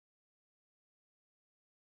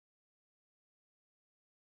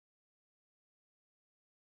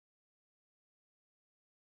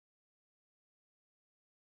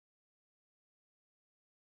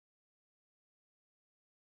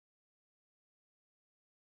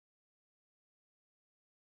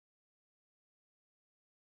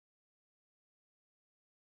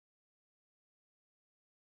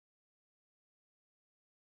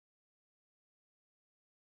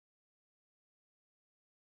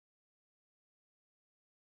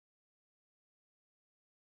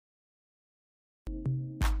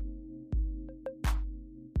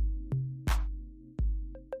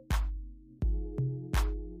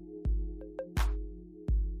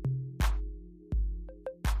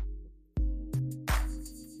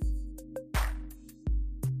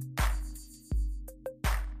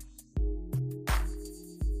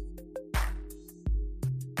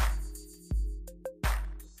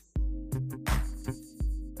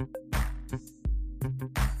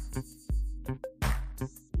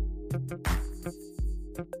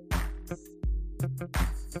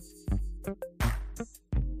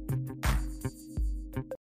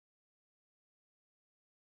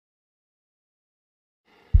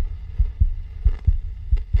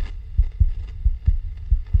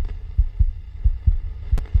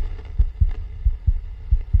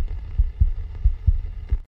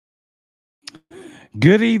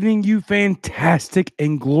Good evening, you fantastic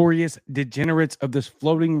and glorious degenerates of this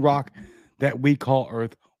floating rock that we call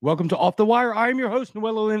Earth. Welcome to Off the Wire. I am your host,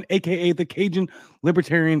 Noel Lynn, aka the Cajun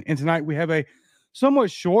Libertarian. And tonight we have a somewhat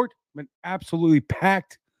short, but absolutely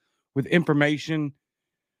packed with information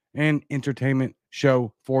and entertainment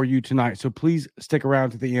show for you tonight. So please stick around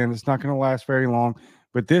to the end. It's not going to last very long,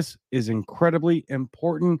 but this is incredibly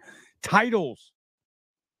important. Titles: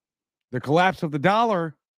 the collapse of the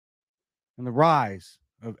dollar and the rise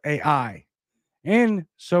of AI, and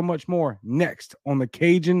so much more next on the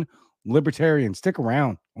Cajun Libertarian. Stick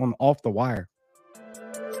around on Off the Wire.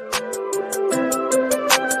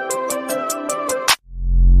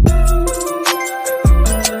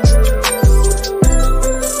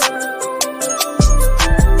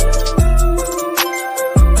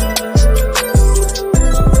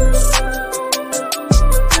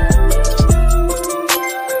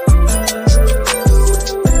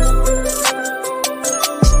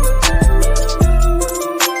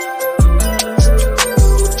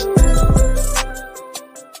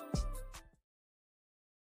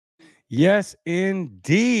 Yes,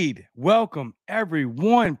 indeed. Welcome,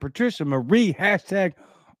 everyone. Patricia Marie, hashtag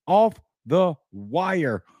Off the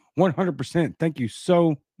Wire. 100%. Thank you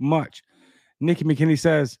so much. Nikki McKinney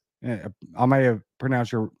says, I may have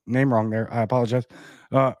pronounced your name wrong there. I apologize.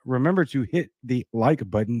 Remember to hit the like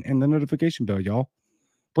button and the notification bell, y'all.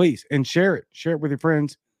 Please. And share it. Share it with your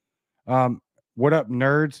friends. What up,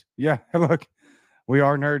 nerds? Yeah, look, we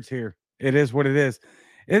are nerds here. It is what it is.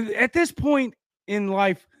 At this point in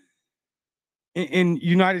life, in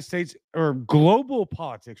United States or global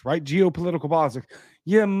politics, right? Geopolitical politics,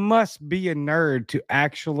 you must be a nerd to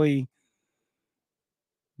actually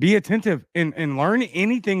be attentive and learn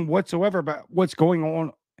anything whatsoever about what's going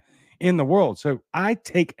on in the world. So I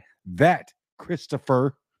take that,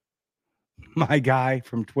 Christopher, my guy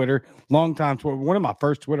from Twitter, longtime Twitter, one of my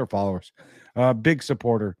first Twitter followers, big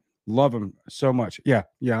supporter, love him so much. Yeah,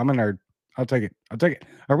 I'm a nerd. I'll take it.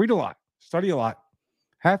 I read a lot, study a lot,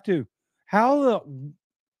 have to. How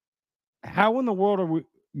in the world are we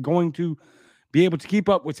going to be able to keep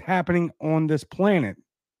up what's happening on this planet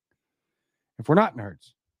if we're not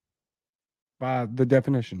nerds, by the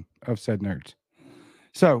definition of said nerds?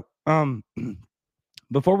 So,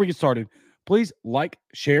 before we get started, please like,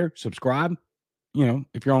 share, subscribe. You know,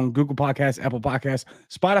 if you're on Google Podcasts, Apple Podcasts,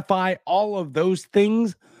 Spotify, all of those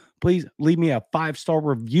things, please leave me a 5-star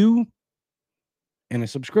review and a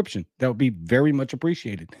subscription. That would be very much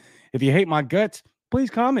appreciated. If you hate my guts, please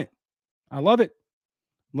comment. I love it.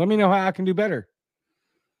 Let me know how I can do better.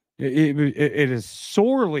 It is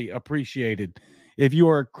sorely appreciated if you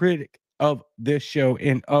are a critic of this show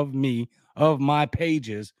and of me, of my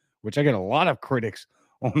pages, which I get a lot of critics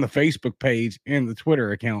on the Facebook page and the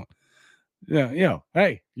Twitter account.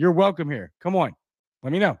 Hey, you're welcome here. Come on.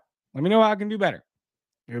 Let me know. Let me know how I can do better.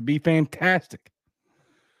 It would be fantastic.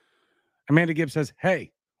 Amanda Gibbs says,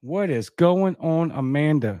 hey, what is going on,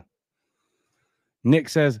 Amanda? Nick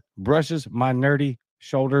says, brushes my nerdy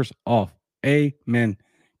shoulders off. Amen.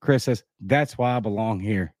 Chris says, that's why I belong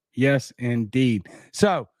here. Yes, indeed.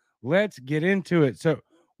 So let's get into it. So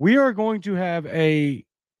we are going to have a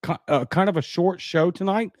kind of a short show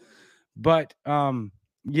tonight, but look,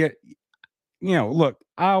 I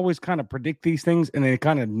always kind of predict these things and they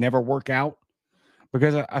kind of never work out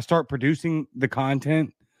because I start producing the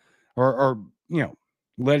content or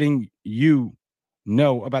letting you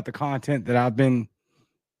know about the content that I've been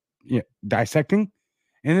dissecting,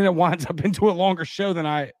 and then it winds up into a longer show than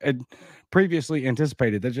I had previously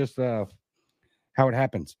anticipated. That's just how it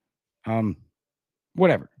happens.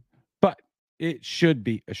 Whatever. But it should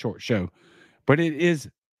be a short show, but it is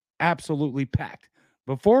absolutely packed.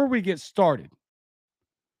 Before we get started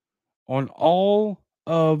on all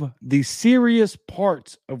of the serious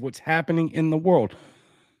parts of what's happening in the world,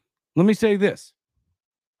 let me say this.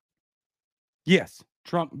 Yes,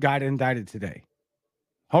 Trump got indicted today.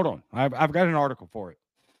 Hold on. I've got an article for it.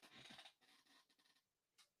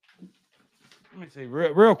 Let me see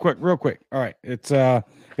real quick. All right.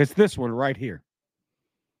 It's this one right here.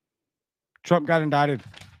 Trump got indicted.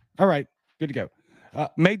 All right. Good to go.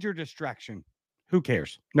 Major distraction. Who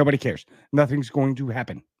cares? Nobody cares. Nothing's going to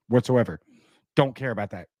happen whatsoever. Don't care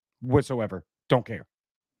about that whatsoever. Don't care.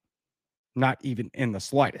 Not even in the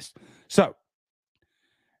slightest. So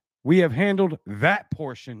we have handled that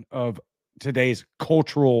portion of today's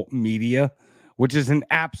cultural media, which is an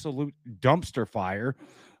absolute dumpster fire.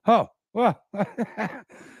 Oh, well,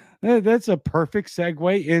 that's a perfect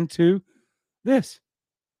segue into this.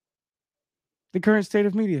 The current state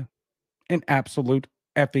of media, an absolute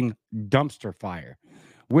effing dumpster fire,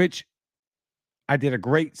 which I did a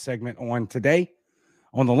great segment on today.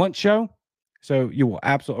 on the lunch show. So you will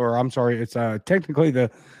absolutely, or I'm sorry, it's technically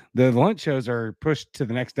the lunch shows are pushed to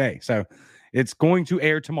the next day. So it's going to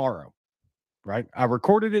air tomorrow, right? I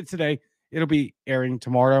recorded it today. It'll be airing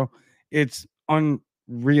tomorrow. It's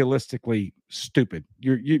unrealistically stupid.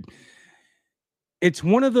 It's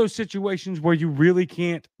one of those situations where you really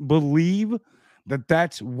can't believe that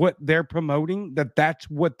that's what they're promoting, that that's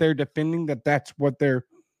what they're defending, that that's what they're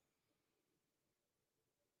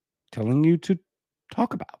telling you to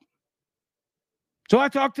talk about. So I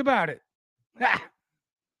talked about it.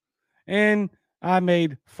 And I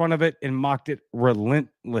made fun of it and mocked it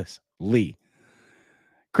relentlessly.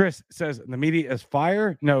 Chris says the media is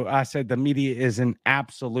fire. No, I said the media is an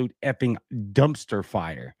absolute effing dumpster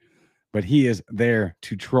fire. But he is there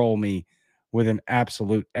to troll me with an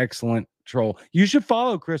absolute excellent troll. You should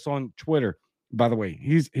follow Chris on Twitter, by the way.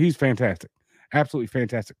 He's fantastic. Absolutely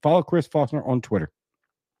fantastic. Follow Chris Faulkner on Twitter.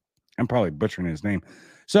 I'm probably butchering his name.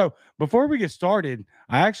 So before we get started,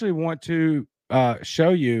 I actually want to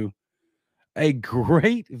show you a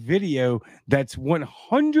great video that's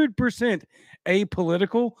 100%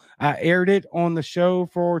 apolitical. I aired it on the show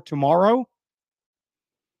for tomorrow.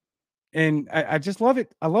 And I just love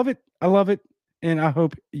it. I love it. I love it. And I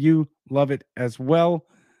hope you love it as well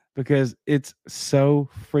because it's so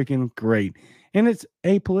freaking great. And it's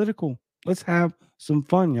apolitical. Let's have some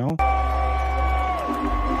fun, y'all.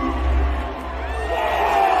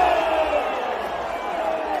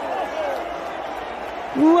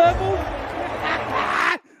 Leveled.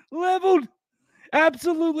 Leveled.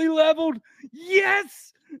 Absolutely leveled.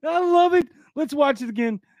 Yes. I love it. Let's watch it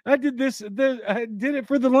again. I did this. I did it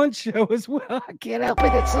for the lunch show as well. I can't help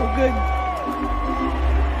it. It's so good.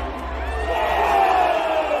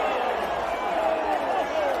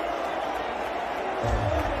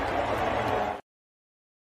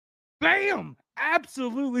 Bam!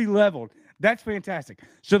 Absolutely leveled. That's fantastic.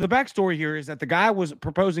 So the backstory here is that the guy was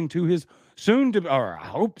proposing to his or I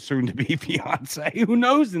hope soon to be fiance, who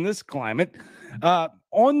knows in this climate,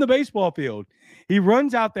 on the baseball field. He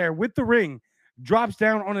runs out there with the ring, drops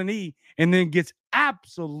down on a knee, and then gets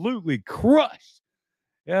absolutely crushed.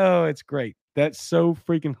 Oh, it's great. That's so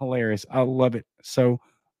freaking hilarious. I love it so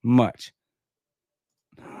much.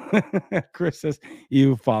 Chris says,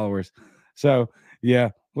 you followers. So, yeah,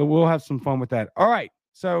 we'll have some fun with that. All right.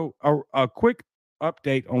 So, a quick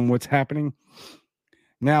update on what's happening.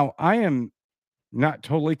 Now, I am not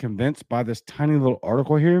totally convinced by this tiny little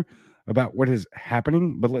article here about what is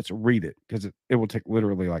happening, but let's read it because it will take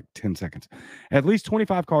literally like 10 seconds. At least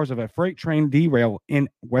 25 cars of a freight train derail in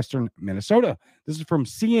western Minnesota. This is from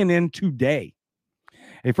CNN Today.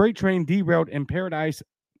 A freight train derailed in Paradise,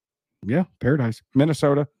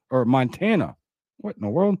 Minnesota, or Montana. What in the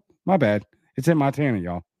world? My bad. It's in Montana,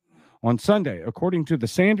 y'all. On Sunday, according to the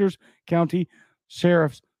Sanders County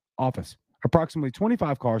Sheriff's Office, approximately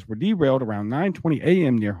 25 cars were derailed around 9:20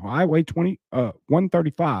 a.m. near Highway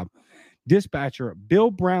 135. Dispatcher Bill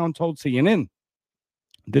Brown told CNN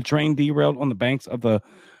the train derailed on the banks of the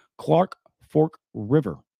Clark Fork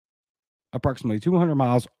River, approximately 200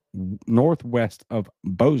 miles northwest of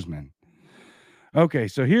Bozeman. Okay,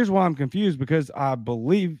 so here's why I'm confused because I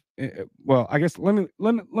believe. Well, I guess let me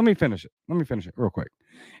finish it. Let me finish it real quick.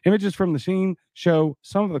 Images from the scene show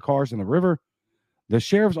some of the cars in the river. The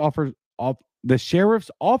sheriff's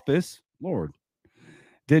office, Lord,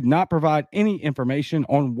 did not provide any information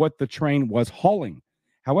on what the train was hauling.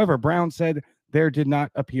 However, Brown said there did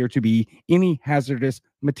not appear to be any hazardous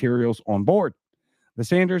materials on board. The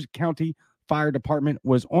Sanders County Fire Department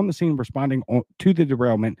was on the scene responding to the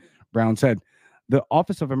derailment. Brown said the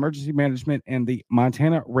Office of Emergency Management and the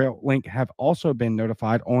Montana Rail Link have also been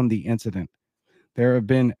notified on the incident. There have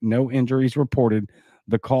been no injuries reported.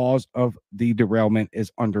 The cause of the derailment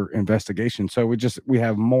is under investigation. So we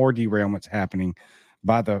have more derailments happening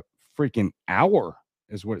by the freaking hour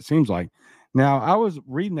is what it seems like. Now, I was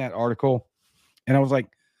reading that article and I was like,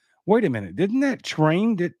 wait a minute, didn't that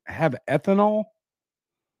train have ethanol?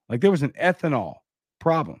 Like there was an ethanol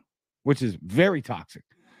problem, which is very toxic.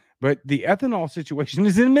 But the ethanol situation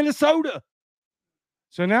is in Minnesota.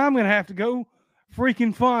 So now I'm going to have to go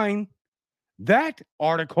freaking find that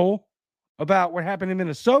article about what happened in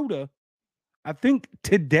Minnesota, I think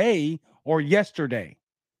today or yesterday.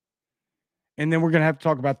 And then we're going to have to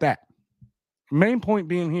talk about that. Main point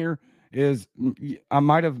being here is I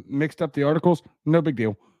might have mixed up the articles. No big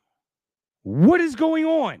deal. What is going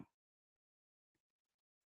on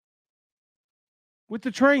with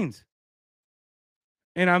the trains?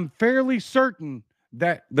 And I'm fairly certain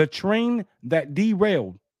that the train that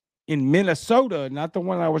derailed in Minnesota, not the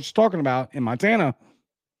one I was talking about in Montana,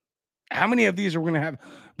 how many of these are we going to have?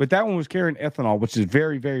 but that one was carrying ethanol, which is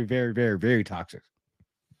very, very, very, very, very toxic.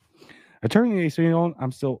 I turned the AC on.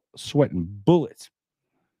 I'm still sweating bullets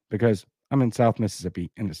because I'm in South Mississippi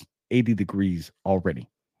and it's 80 degrees already.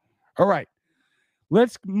 All right.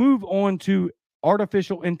 Let's move on to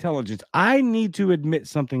artificial intelligence. I need to admit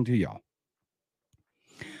something to y'all.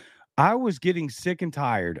 I was getting sick and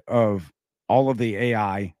tired of all of the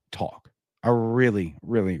AI talk. I really,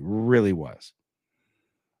 really, really was.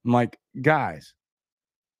 I'm like, guys,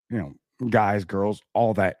 guys, girls,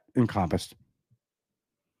 all that encompassed.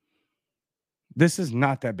 This is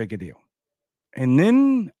not that big a deal. And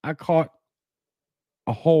then I caught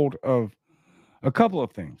a hold of a couple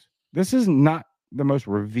of things. This is not the most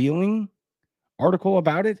revealing article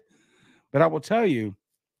about it, but I will tell you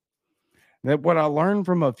that what I learned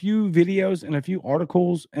from a few videos and a few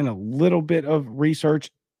articles and a little bit of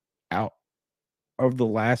research out of the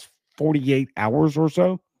last 48 hours or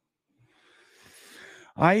so,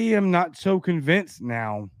 I am not so convinced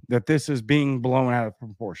now that this is being blown out of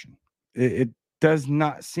proportion. It does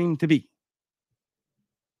not seem to be.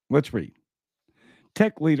 Let's read.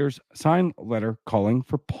 Tech leaders sign letter calling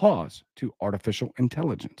for pause to artificial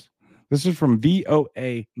intelligence. This is from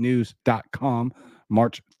voanews.com,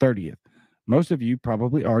 March 30th. Most of you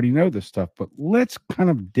probably already know this stuff, but let's kind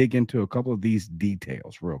of dig into a couple of these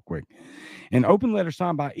details real quick. An open letter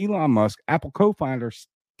signed by Elon Musk, Apple co-founder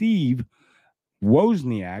Steve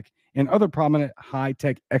Wozniak, and other prominent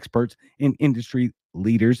high-tech experts and industry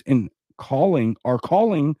leaders are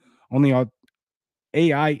calling on the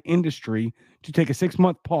AI industry to take a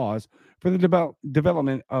 6-month pause for the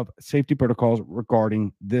development of safety protocols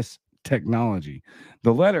regarding this technology.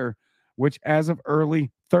 The letter, which as of early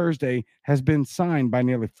Thursday has been signed by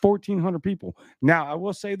nearly 1,400 people. Now, I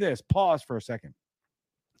will say this, pause for a second.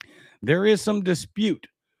 There is some dispute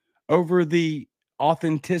over the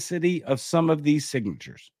authenticity of some of these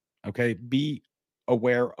signatures. Okay, be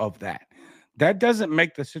aware of that. That doesn't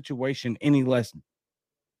make the situation any less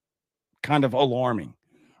kind of alarming,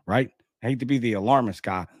 right? I hate to be the alarmist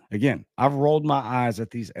guy. Again, I've rolled my eyes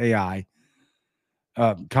at these AI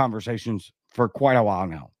conversations for quite a while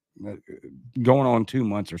now, going on 2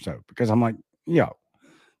 months or so, because I'm like,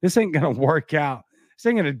 this ain't going to work out. This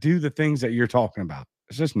ain't going to do the things that you're talking about.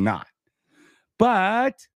 It's just not.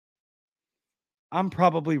 But I'm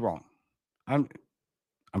probably wrong. I'm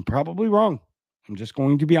probably wrong. I'm just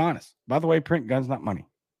going to be honest. By the way, print guns, not money,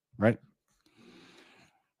 right?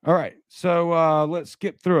 All right. So let's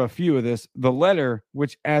skip through a few of this. The letter,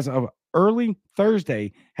 which as of early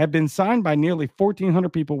Thursday had been signed by nearly 1,400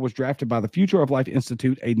 people, was drafted by the Future of Life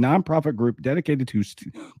Institute, a nonprofit group dedicated to,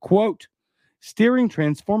 quote, steering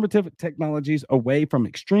transformative technologies away from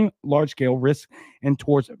extreme large-scale risk and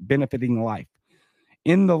towards benefiting life.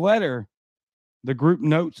 In the letter, the group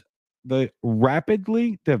notes the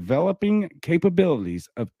rapidly developing capabilities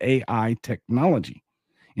of AI technology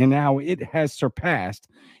and how it has surpassed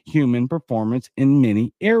human performance in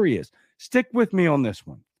many areas. Stick with me on this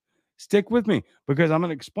one. Stick with me, because I'm going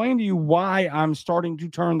to explain to you why I'm starting to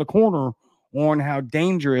turn the corner on how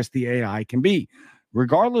dangerous the AI can be,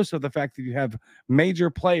 regardless of the fact that you have major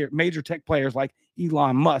tech players like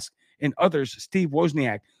Elon Musk and others, Steve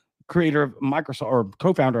Wozniak, creator of Microsoft or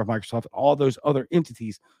co-founder of Microsoft, all those other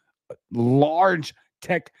entities, large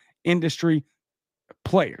tech industry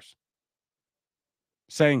players,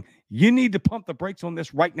 saying you need to pump the brakes on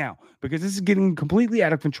this right now because this is getting completely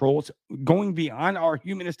out of control. It's going beyond our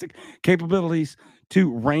humanistic capabilities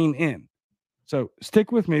to rein in. So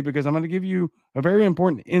stick with me, because I'm going to give you a very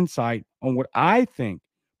important insight on what I think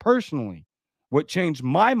personally, what changed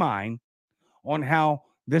my mind on how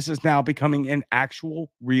this is now becoming an actual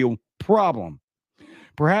real problem.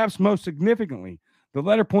 Perhaps most significantly, the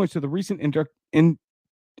letter points to the recent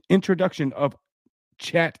introduction of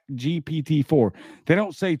Chat GPT-4. They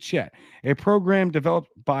don't say chat. A program developed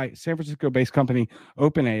by San Francisco-based company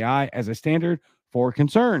OpenAI as a standard for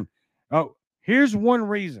concern. Oh, here's one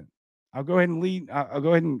reason. I'll go ahead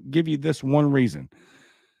and give you this one reason.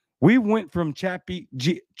 We went from Chat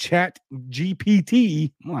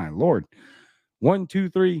GPT, my Lord, 1, 2,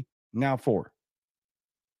 3, now 4,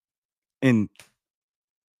 in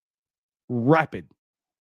rapid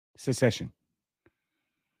succession.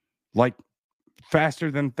 Like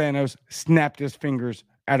faster than Thanos snapped his fingers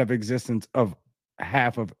out of existence of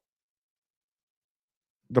half of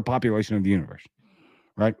the population of the universe,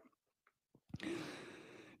 right?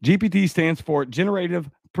 GPT stands for Generative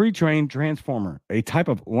Pre-trained Transformer, a type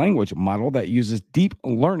of language model that uses deep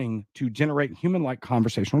learning to generate human-like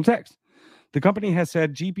conversational text. The company has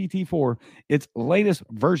said GPT-4, its latest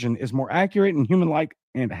version, is more accurate and human-like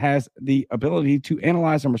and has the ability to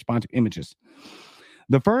analyze and respond to images.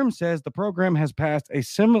 The firm says the program has passed a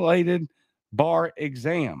simulated bar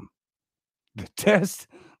exam, the test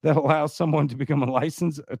that allows someone to become a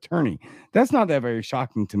licensed attorney. That's not that very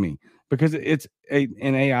shocking to me because it's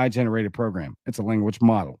an AI generated program. It's a language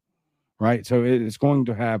model, right? So it's going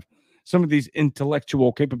to have some of these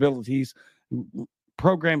intellectual capabilities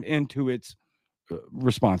programmed into its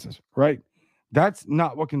responses, right? That's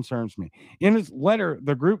not what concerns me. In its letter,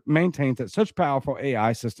 the group maintains that such powerful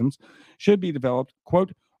AI systems should be developed,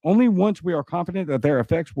 quote, only once we are confident that their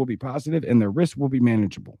effects will be positive and their risks will be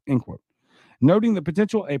manageable, end quote. Noting the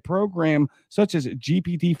potential a program such as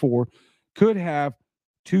GPT-4 could have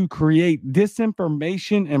to create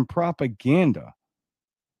disinformation and propaganda.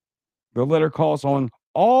 The letter calls on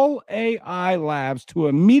all AI labs to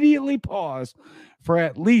immediately pause for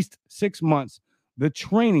at least 6 months the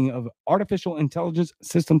training of artificial intelligence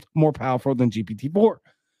systems more powerful than GPT-4.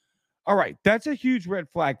 All right, that's a huge red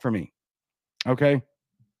flag for me. Okay,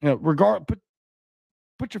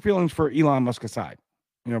 put your feelings for Elon Musk aside.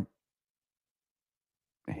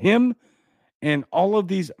 Him and all of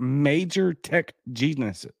these major tech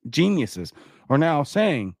geniuses are now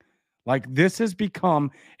saying, like, this has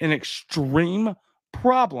become an extreme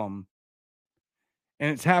problem,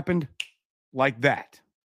 and it's happened like that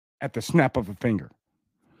at the snap of a finger.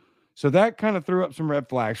 So that kind of threw up some red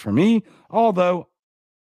flags for me, albeit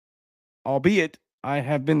I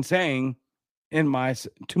have been saying to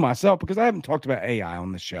myself, because I haven't talked about AI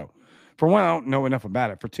on this show. For one, I don't know enough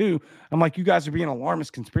about it. For two, I'm like, you guys are being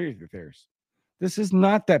alarmist conspiracy theorists. This is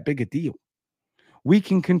not that big a deal. We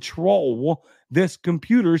can control this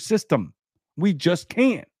computer system. We just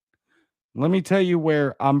can't. Let me tell you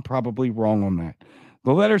where I'm probably wrong on that.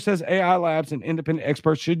 The letter says AI labs and independent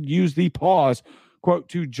experts should use the pause, quote,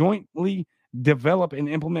 to jointly develop and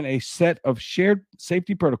implement a set of shared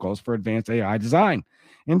safety protocols for advanced AI design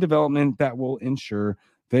and development that will ensure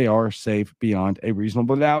they are safe beyond a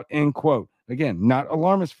reasonable doubt, end quote. Again, not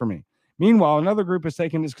alarmist for me. Meanwhile, another group has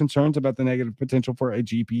taken its concerns about the negative potential for a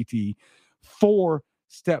GPT-4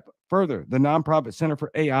 step further. The nonprofit Center for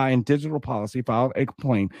AI and Digital Policy filed a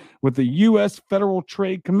complaint with the U.S. Federal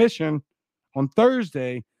Trade Commission on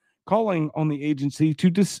Thursday, calling on the agency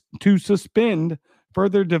to suspend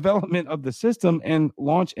further development of the system and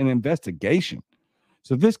launch an investigation.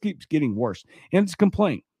 So this keeps getting worse. In its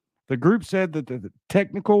complaint, the group said that the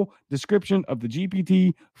technical description of the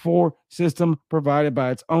GPT-4 system provided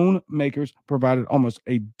by its own makers provided almost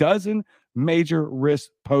a dozen major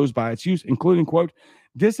risks posed by its use, including, quote,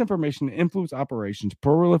 disinformation, influence operations,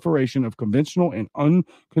 proliferation of conventional and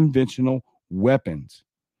unconventional weapons,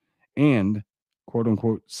 and quote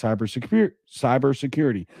unquote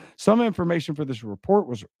cybersecurity. Some information for this report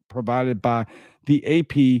was provided by the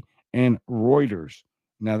AP and Reuters.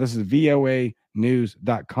 Now, this is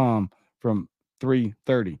voanews.com from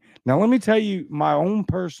 3:30. Now, let me tell you my own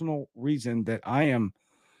personal reason that I am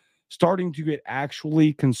starting to get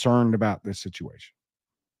actually concerned about this situation.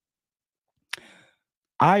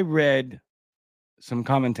 I read some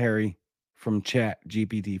commentary from Chat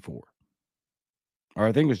GPT-4, or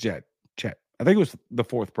I think it was Chat. I think it was the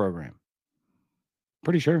fourth program.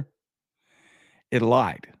 Pretty sure. It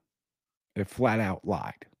lied. It flat out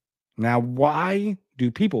lied. Now, why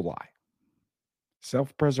do people lie?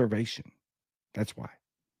 Self-preservation. That's why.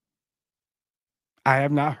 I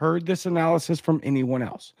have not heard this analysis from anyone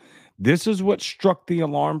else. This is what struck the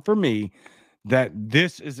alarm for me, that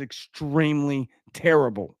this is extremely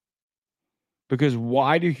terrible. Because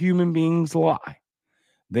why do human beings lie?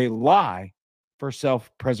 They lie for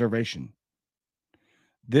self-preservation.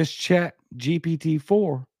 This Chat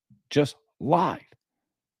GPT-4 just lied.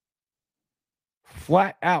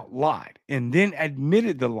 Flat out lied, and then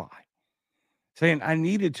admitted the lie, saying I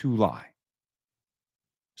needed to lie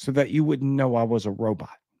so that you wouldn't know I was a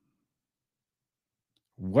robot.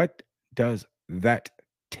 What does that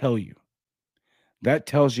tell you? That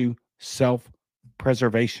tells you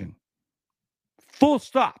self-preservation. Full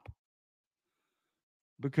stop.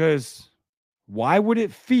 Because why would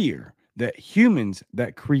it fear that humans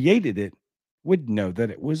that created it would know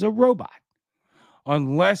that it was a robot?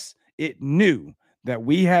 Unless it knew that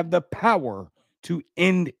we have the power to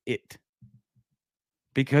end it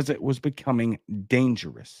because it was becoming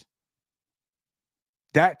dangerous.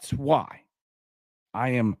 That's why I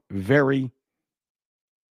am very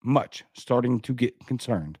much starting to get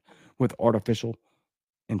concerned with artificial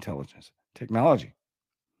intelligence technology.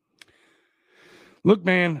 Look,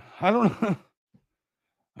 man, I don't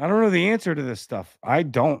know the answer to this stuff. I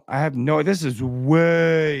have no, this is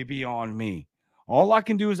way beyond me. All I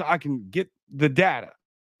can do is I can get the data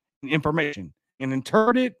and information and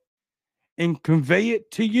interpret it and convey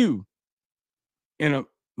it to you in a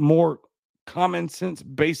more common sense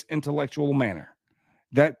based intellectual manner.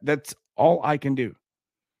 That's all I can do.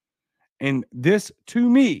 And this to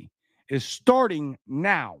me is starting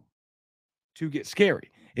now to get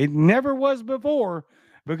scary. It never was before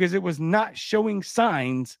because it was not showing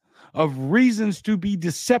signs of reasons to be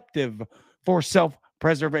deceptive for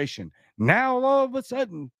self-preservation. Now all of a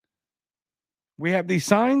sudden we have these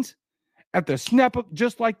signs at the snap of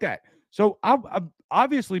just like that. So I've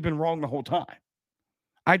obviously been wrong the whole time.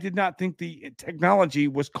 I did not think the technology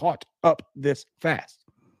was caught up this fast,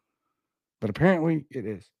 but apparently it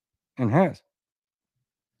is and has.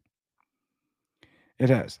 It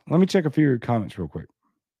has. Let me check a few of your comments real quick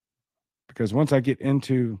because once I get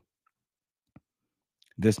into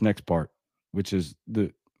this next part, which is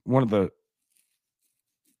the one of the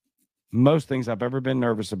most things I've ever been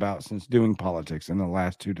nervous about since doing politics in the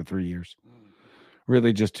last 2 to 3 years.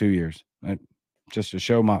 Really, just 2 years. Just to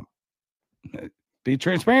show my be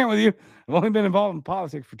transparent with you. I've only been involved in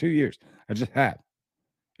politics for 2 years. I just have.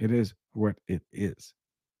 It is what it is.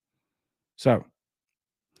 So,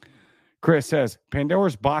 Chris says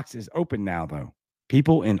Pandora's box is open now, though.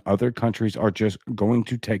 People in other countries are just going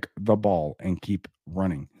to take the ball and keep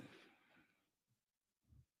running.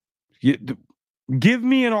 Give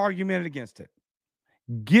me an argument against it.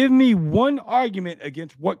 Give me one argument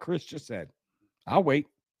against what Chris just said. I'll wait.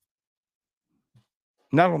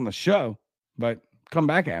 Not on the show, but come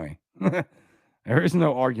back at me. There is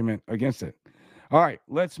no argument against it. All right,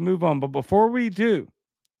 let's move on. But before we do,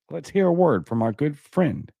 let's hear a word from our good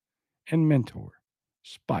friend and mentor,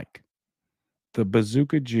 Spike, the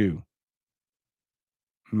Bazooka Jew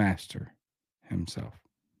master himself.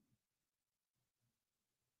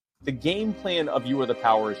 The game plan of You Are the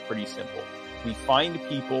Power is pretty simple. We find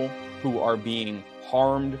people who are being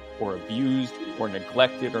harmed or abused or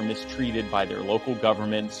neglected or mistreated by their local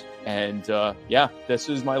governments. And this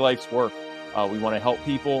is my life's work. We want to help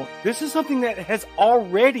people. This is something that has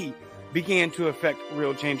already began to affect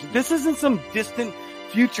real change. This isn't some distant,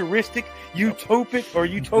 futuristic,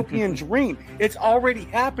 utopian dream. It's already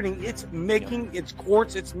happening. It's making its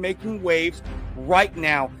course. It's making waves right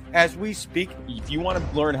now as we speak. If you want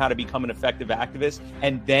to learn how to become an effective activist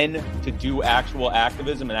and then to do actual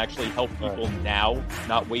activism and actually help people now,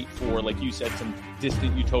 not wait for, like you said, some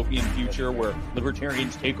distant utopian future where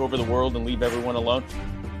libertarians take over the world and leave everyone alone.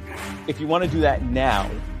 If you want to do that now,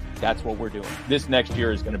 that's what we're doing. This next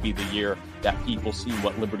year is going to be the year that people see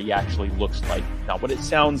what liberty actually looks like. Not what it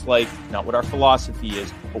sounds like, not what our philosophy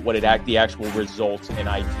is, but what the actual results and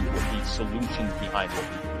ideas, what the solutions behind what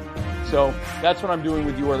we do. So that's what I'm doing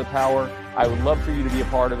with You Are the Power. I would love for you to be a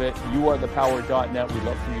part of it. youarethepower.net. We'd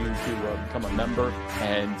love for you to become a member.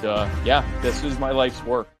 And this is my life's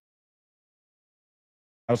work.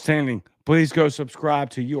 Outstanding. Please go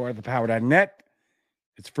subscribe to youarethepower.net.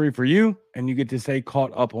 It's free for you, and you get to stay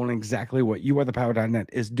caught up on exactly what youarethepower.net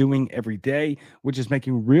is doing every day, which is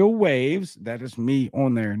making real waves. That is me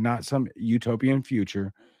on there, not some utopian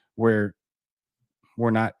future where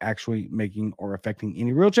we're not actually making or affecting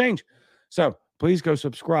any real change. So please go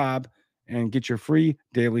subscribe and get your free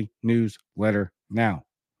daily newsletter now.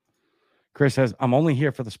 Chris says, I'm only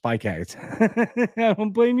here for the Spike ads. I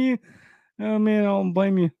don't blame you. Oh, man, I don't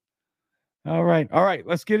blame you. All right.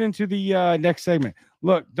 Let's get into the next segment.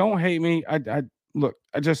 Look, don't hate me. I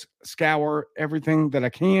just scour everything that I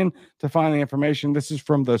can to find the information. This is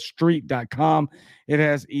from thestreet.com. It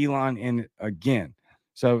has Elon in it again.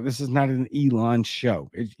 So this is not an Elon show.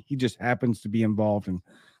 He just happens to be involved in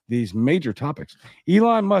these major topics.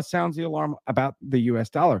 Elon Musk sounds the alarm about the U.S.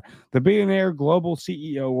 dollar. The billionaire global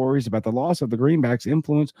CEO worries about the loss of the greenback's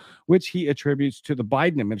influence, which he attributes to the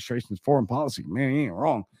Biden administration's foreign policy. Man, he ain't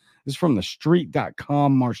wrong. This is from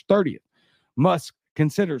thestreet.com, March 30th. Musk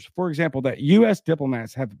considers, for example, that U.S.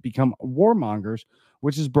 diplomats have become warmongers,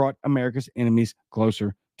 which has brought America's enemies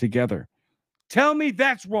closer together. Tell me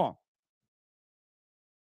that's wrong.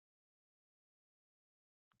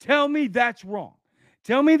 Tell me that's wrong.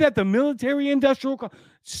 Tell me that the military-industrial...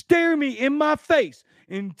 Stare me in my face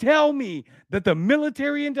and tell me that the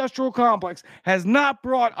military-industrial complex has not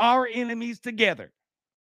brought our enemies together.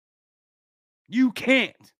 You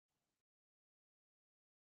can't.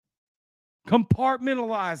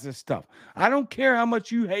 Compartmentalize this stuff. I don't care how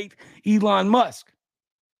much you hate Elon Musk.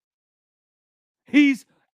 He's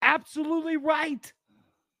absolutely right.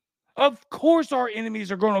 Of course our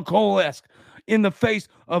enemies are going to coalesce in the face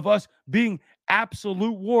of us being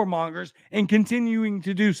absolute warmongers and continuing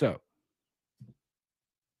to do so.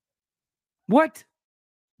 What?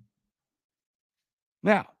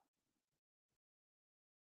 Now,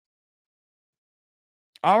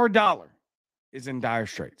 our dollar is in dire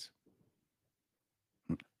straits.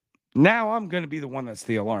 Now I'm going to be the one that's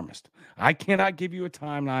the alarmist. I cannot give you a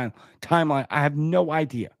timeline. I have no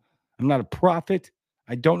idea. I'm not a prophet.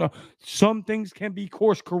 I don't know. Some things can be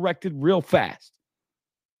course corrected real fast.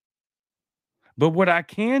 But what I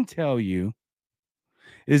can tell you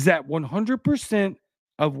is that 100%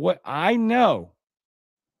 of what I know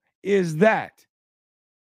is that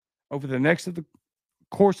over the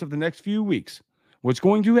course of the next few weeks, what's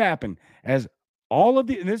going to happen as all of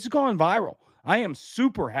and this is going viral. I am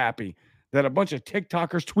super happy that a bunch of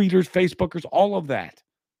TikTokers, tweeters, Facebookers, all of that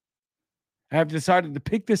have decided to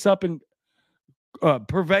pick this up and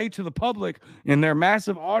purvey to the public in their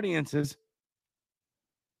massive audiences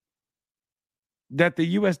that the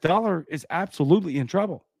US dollar is absolutely in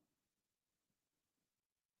trouble.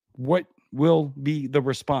 What will be the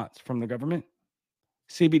response from the government?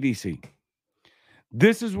 CBDC.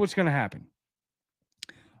 This is what's going to happen.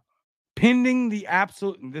 Pending the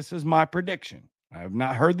absolute, this is my prediction. I have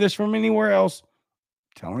not heard this from anywhere else.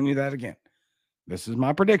 I'm telling you that again. This is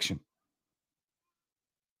my prediction.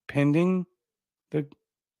 Pending the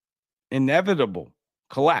inevitable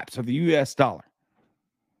collapse of the US dollar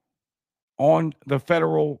on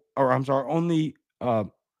the on the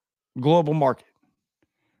global market,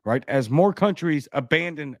 right? As more countries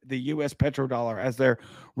abandon the US petrodollar as their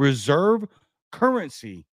reserve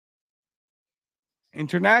currency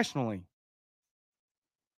internationally,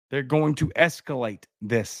 they're going to escalate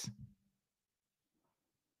this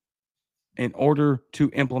in order to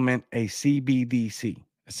implement a CBDC,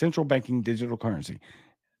 a central banking digital currency.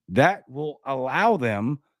 That will allow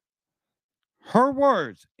them, her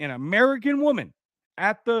words, an American woman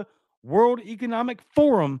at the World Economic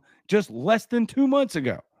Forum just less than 2 months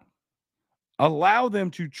ago, allow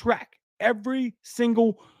them to track every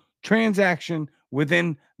single transaction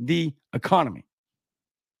within the economy.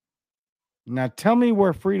 Now tell me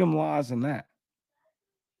where freedom lies in that.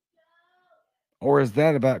 Or is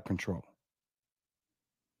that about control?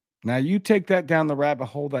 Now you take that down the rabbit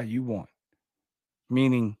hole that you want.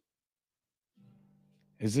 Meaning,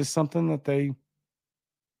 is this something that they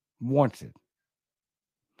wanted?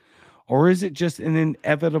 Or is it just an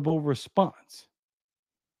inevitable response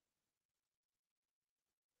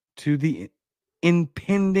to the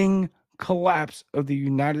impending collapse of the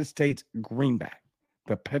United States greenback,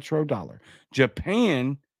 the petrodollar?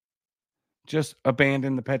 Japan just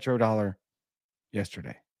abandoned the petrodollar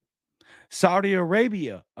yesterday. Saudi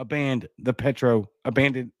Arabia abandoned the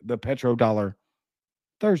petrodollar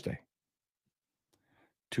Thursday.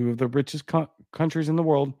 Two of the richest countries in the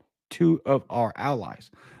world, two of our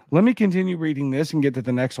allies. Let me continue reading this and get to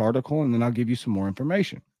the next article, and then I'll give you some more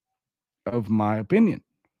information of my opinion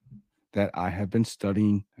that I have been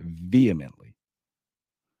studying vehemently.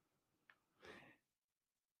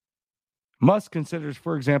 Musk considers,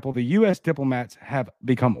 for example, the U.S. diplomats have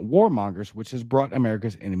become warmongers, which has brought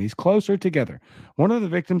America's enemies closer together. One of the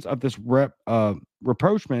victims of this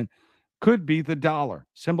rapprochement could be the dollar,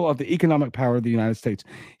 symbol of the economic power of the United States.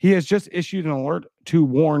 He has just issued an alert to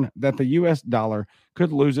warn that the U.S. dollar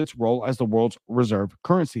could lose its role as the world's reserve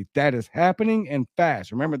currency. That is happening and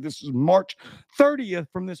fast. Remember, this is March 30th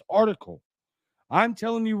from this article. I'm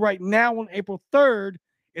telling you right now on April 3rd,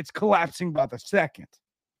 it's collapsing by the 2nd.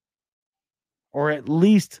 Or at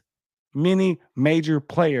least many major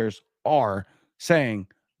players are saying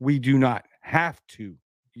we do not have to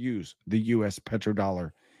use the U.S.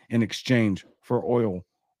 petrodollar in exchange for oil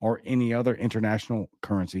or any other international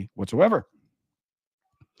currency whatsoever.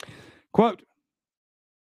 Quote,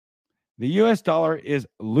 the U.S. dollar is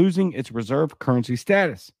losing its reserve currency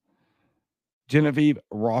status. Genevieve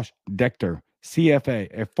Roche-Dechter,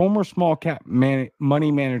 CFA, a former small cap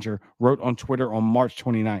money manager, wrote on Twitter on March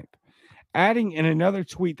 29th. Adding in another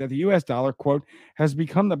tweet that the U.S. dollar, quote, has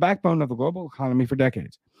become the backbone of the global economy for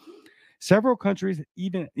decades. Several countries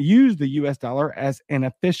even use the U.S. dollar as an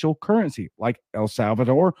official currency, like El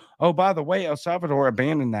Salvador. Oh, by the way, El Salvador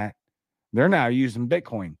abandoned that. They're now using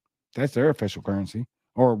Bitcoin. That's their official currency,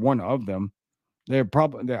 or one of them. I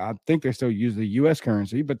think they still use the U.S.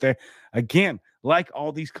 currency, but they, again, like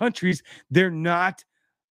all these countries, they're not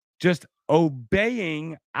just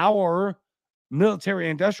obeying our military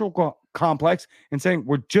industrial complex and saying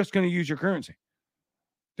we're just going to use your currency.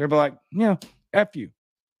 They're like, yeah, F you.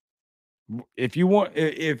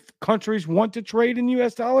 If countries want to trade in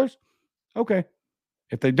US dollars, okay.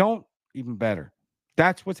 If they don't, even better.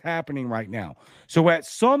 That's what's happening right now. So at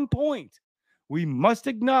some point, we must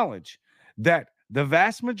acknowledge that the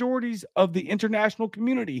vast majorities of the international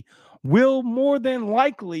community will more than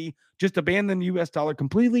likely just abandon the US dollar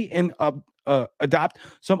completely and adopt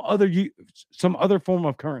some other form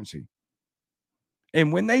of currency.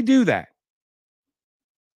 And when they do that,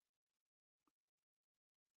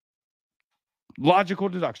 logical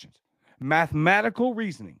deductions, mathematical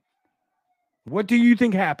reasoning. What do you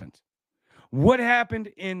think happens? What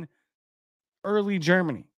happened in early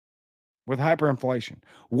Germany with hyperinflation?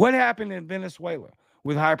 What happened in Venezuela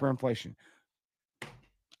with hyperinflation?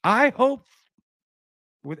 I hope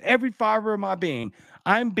with every fiber of my being,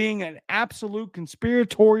 I'm being an absolute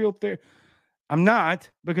conspiratorial theorist. I'm not,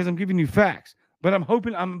 because I'm giving you facts, but I'm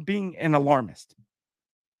hoping I'm being an alarmist.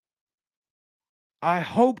 I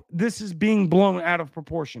hope this is being blown out of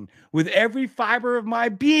proportion. With every fiber of my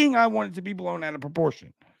being, I want it to be blown out of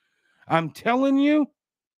proportion. I'm telling you,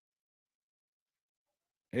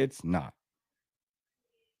 it's not.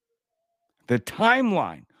 The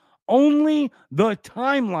timeline, only the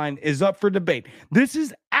timeline is up for debate. This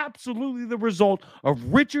is absolutely the result of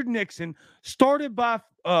Richard Nixon, started by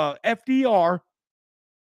FDR,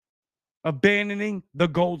 abandoning the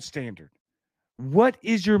gold standard. What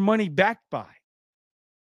is your money backed by?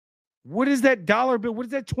 What is that dollar bill? What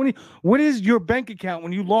is that 20? What is your bank account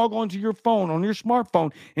when you log onto your phone, on your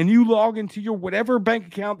smartphone, and you log into your whatever bank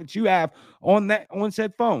account that you have on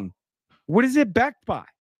said phone? What is it backed by?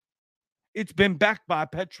 It's been backed by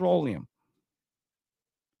petroleum.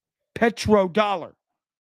 Petrodollar.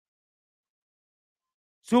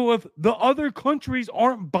 So if the other countries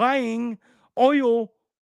aren't buying oil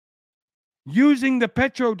using the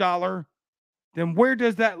petrodollar, then where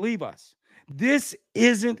does that leave us? This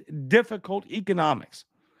isn't difficult economics.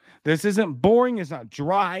 This isn't boring. It's not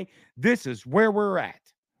dry. This is where we're at.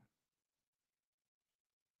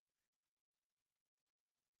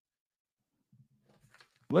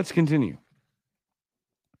 Let's continue.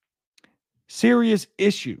 Serious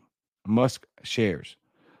issue, Musk shares.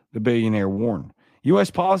 The billionaire warned.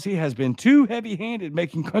 U.S. policy has been too heavy-handed,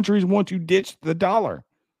 making countries want to ditch the dollar.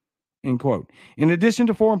 End quote. In addition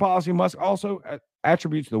to foreign policy, Musk also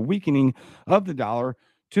attributes the weakening of the dollar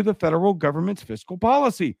to the federal government's fiscal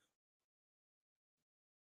policy.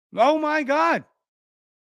 Oh my God.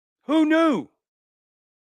 Who knew?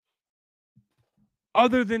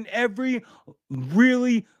 Other than every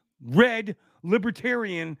really red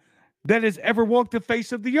libertarian that has ever walked the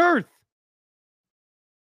face of the earth.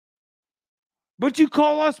 But you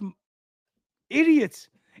call us idiots.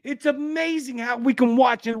 It's amazing how we can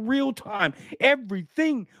watch in real time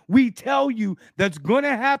everything we tell you that's going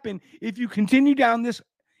to happen if you continue down this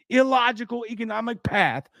illogical economic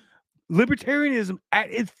path. Libertarianism, at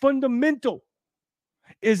its fundamental,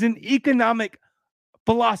 is an economic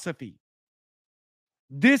philosophy.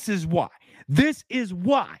 This is why. This is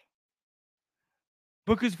why.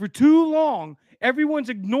 Because for too long, everyone's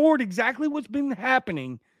ignored exactly what's been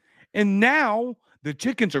happening, and now the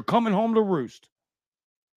chickens are coming home to roost.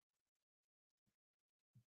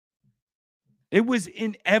 It was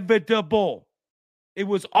inevitable. It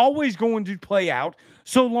was always going to play out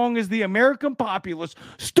so long as the American populace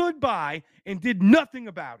stood by and did nothing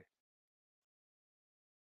about it.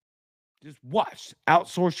 Just watch.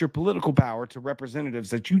 Outsource your political power to representatives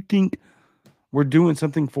that you think were doing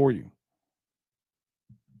something for you.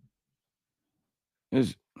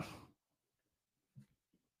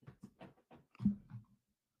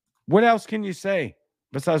 What else can you say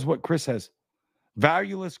besides what Chris says?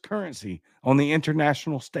 Valueless currency on the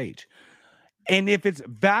international stage. And if it's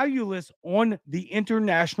valueless on the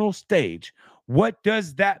international stage, what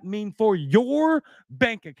does that mean for your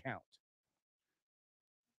bank account?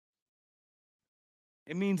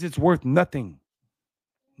 It means it's worth nothing.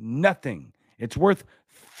 Nothing. It's worth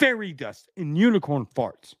fairy dust and unicorn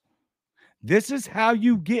farts. This is how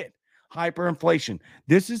you get hyperinflation.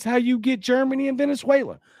 This is how you get Germany and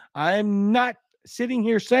Venezuela. I'm not sitting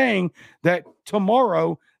here saying that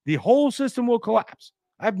tomorrow the whole system will collapse.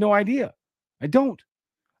 I have no idea. I don't.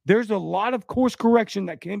 There's a lot of course correction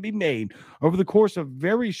that can be made over the course of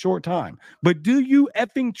very short time. But do you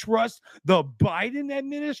effing trust the Biden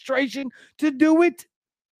administration to do it?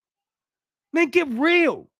 Make it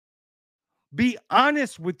real. Be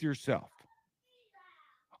honest with yourself.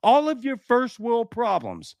 All of your first world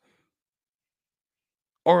problems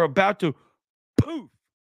are about to poof,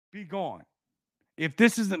 be gone if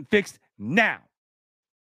this isn't fixed now.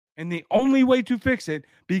 And the only way to fix it,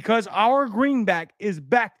 because our greenback is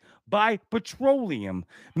backed by petroleum,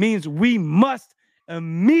 means we must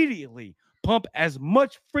immediately pump as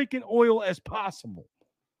much freaking oil as possible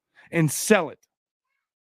and sell it.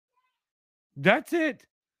 That's it.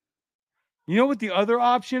 You know what the other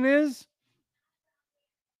option is?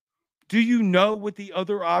 Do you know what the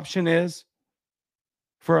other option is?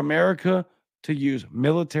 For America to use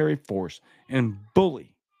military force and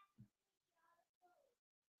bully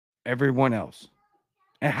everyone else.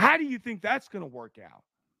 And how do you think that's going to work out?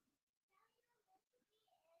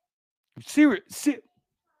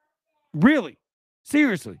 Really?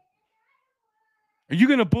 Seriously? Are you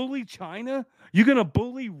going to bully China? You're going to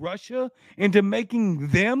bully Russia into making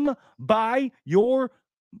them buy your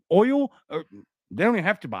oil? Or they don't even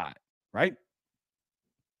have to buy it, right?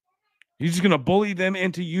 You're just going to bully them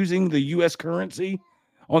into using the U.S. currency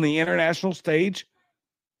on the international stage?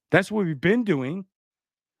 That's what we've been doing.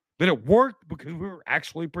 But it worked because we were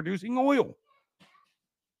actually producing oil.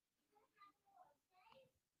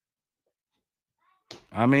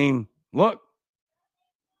 I mean, look,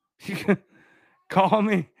 you can call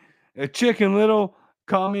me a Chicken Little,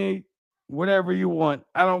 call me whatever you want.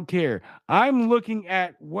 I don't care. I'm looking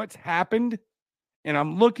at what's happened, and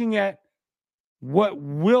I'm looking at what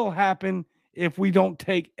will happen if we don't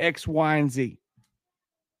take X, Y, and Z.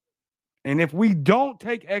 And if we don't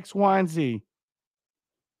take X, Y, and Z,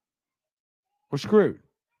 we're screwed.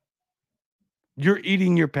 You're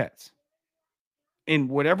eating your pets in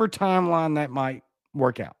whatever timeline that might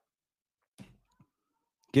work out.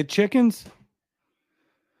 Get chickens,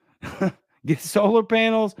 get solar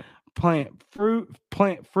panels, plant fruit,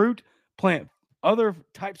 plant other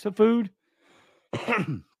types of food.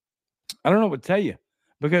 I don't know what to tell you,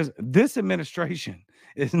 because this administration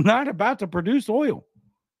is not about to produce oil.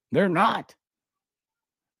 They're not.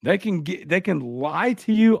 They can lie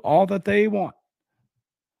to you all that they want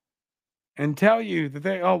and tell you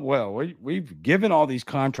that we've given all these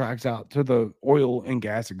contracts out to the oil and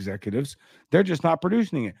gas executives. They're just not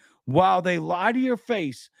producing it. While they lie to your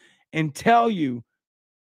face and tell you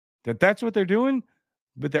that that's what they're doing,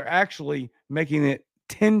 but they're actually making it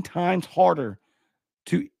 10 times harder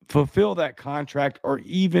to fulfill that contract or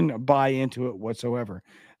even buy into it whatsoever.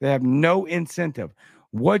 They have no incentive.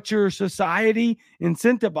 What your society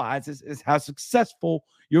incentivizes is how successful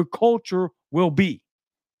your culture will be.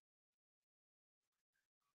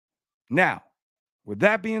 Now, with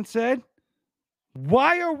that being said,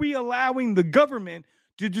 why are we allowing the government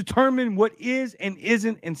to determine what is and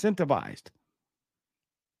isn't incentivized?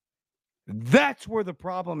 That's where the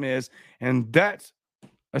problem is, and that's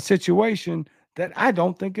a situation that I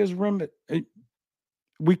don't think is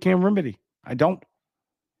we can remedy. I don't.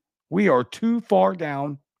 We are too far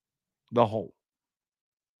down the hole.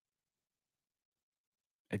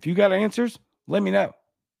 If you got answers, let me know.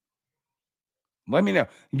 Let me know.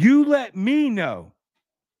 You let me know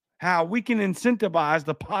how we can incentivize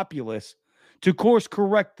the populace to course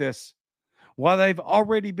correct this while they've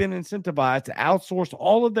already been incentivized to outsource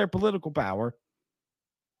all of their political power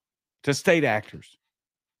to state actors.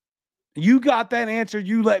 You got that answer,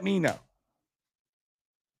 you let me know.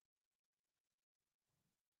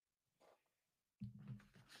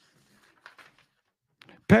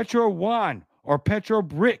 Petro Yuan or Petro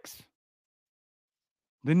BRICS.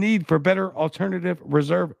 The need for better alternative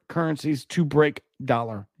reserve currencies to break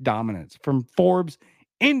dollar dominance. From Forbes,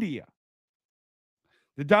 India.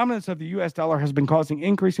 The dominance of the US dollar has been causing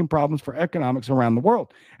increasing problems for economics around the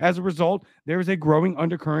world. As a result, there is a growing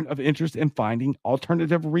undercurrent of interest in finding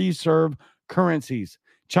alternative reserve currencies.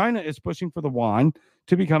 China is pushing for the yuan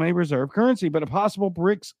to become a reserve currency, but a possible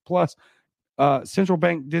BRICS plus central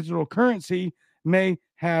bank digital currency may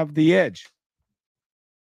have the edge.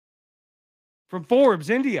 From Forbes,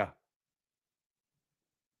 India.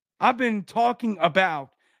 I've been talking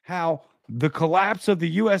about how the collapse of the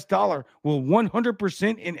US dollar will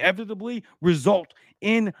 100% inevitably result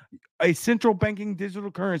in a central banking digital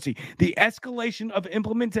currency. The escalation of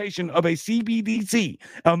implementation of a CBDC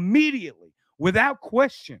immediately, without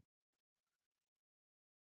question.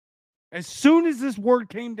 As soon as this word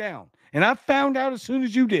came down, and I found out as soon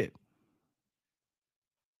as you did,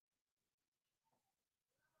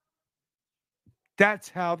 that's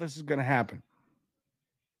how this is going to happen.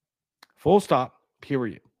 Full stop,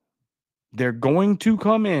 period. They're going to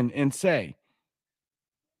come in and say,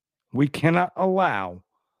 we cannot allow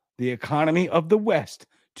the economy of the West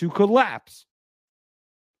to collapse.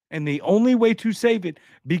 And the only way to save it,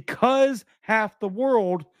 because half the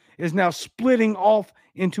world is now splitting off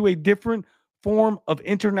into a different form of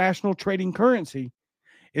international trading currency,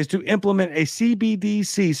 is to implement a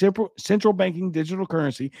CBDC, central banking digital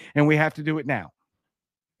currency, and we have to do it now.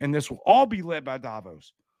 And this will all be led by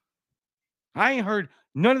Davos. I ain't heard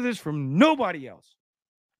none of this from nobody else.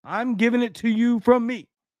 I'm giving it to you from me.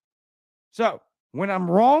 So when I'm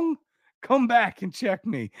wrong, come back and check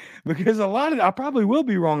me, because I probably will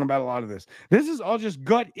be wrong about a lot of this. This is all just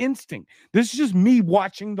gut instinct. This is just me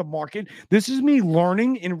watching the market. This is me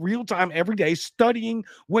learning in real time every day, studying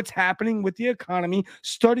what's happening with the economy,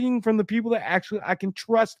 studying from the people that actually I can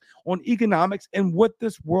trust on economics and what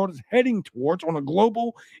this world is heading towards on a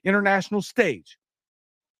global international stage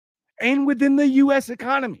and within the U.S.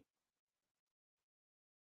 economy.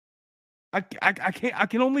 I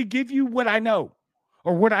can only give you what I know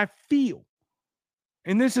or what I feel.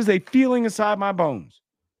 And this is a feeling inside my bones.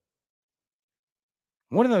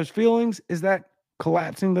 One of those feelings is that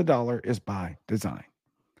collapsing the dollar is by design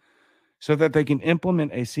so that they can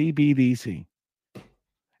implement a CBDC.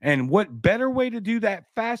 And what better way to do that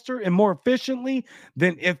faster and more efficiently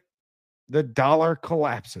than if the dollar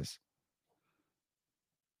collapses?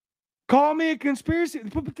 Call me a conspiracy.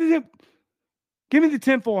 Give me the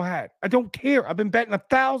tinfoil hat. I don't care. I've been betting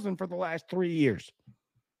 1,000 for the last 3 years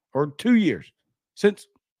or 2 years since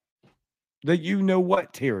the you know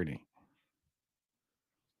what tyranny.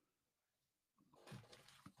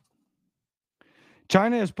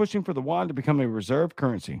 China is pushing for the yuan to become a reserve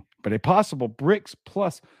currency, but a possible BRICS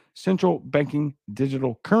plus central banking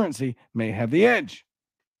digital currency may have the edge.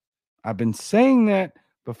 I've been saying that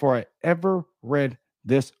before I ever read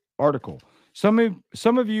this article. Some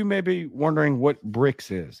of you may be wondering what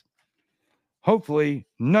BRICS is. Hopefully,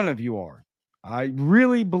 none of you are. I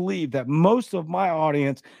really believe that most of my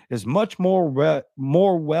audience is much more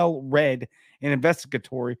well read and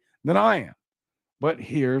investigatory than I am. But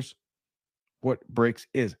here's what BRICS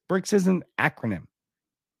is. BRICS is an acronym.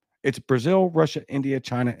 It's Brazil, Russia, India,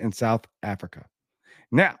 China, and South Africa.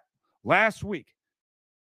 Now, last week,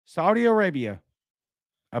 Saudi Arabia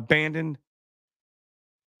abandoned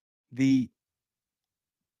the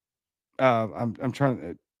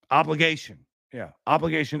obligation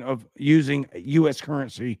of using U.S.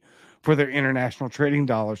 currency for their international trading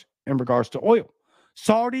dollars in regards to oil.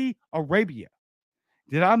 Saudi Arabia.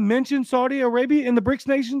 Did I mention Saudi Arabia in the BRICS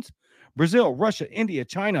nations? Brazil, Russia, India,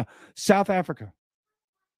 China, South Africa.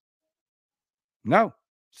 No,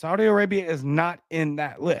 Saudi Arabia is not in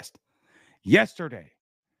that list. Yesterday,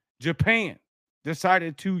 Japan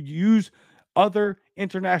decided to use other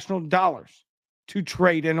international dollars to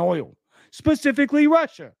trade in oil, specifically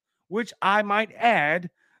Russia, which I might add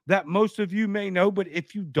that most of you may know, but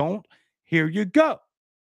if you don't, here you go.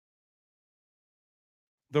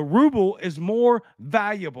 The ruble is more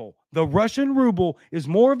valuable. The Russian ruble is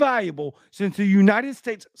more valuable since the United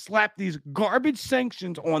States slapped these garbage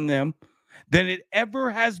sanctions on them than it ever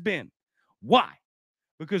has been. Why?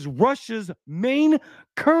 Because Russia's main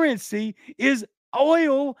currency is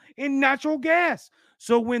oil and natural gas.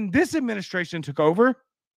 So when this administration took over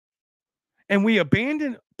and we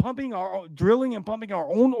abandoned drilling and pumping our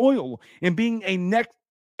own oil and being a net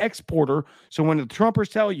exporter, so when the Trumpers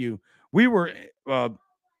tell you we were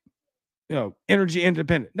energy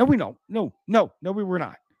independent. No, we don't. No, we were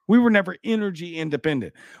not. We were never energy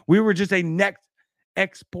independent. We were just a net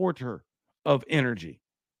exporter of energy,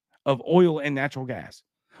 of oil and natural gas.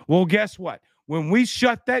 Well, guess what? When we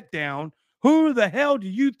shut that down, who the hell do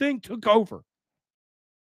you think took over?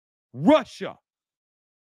 Russia.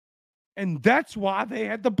 And that's why they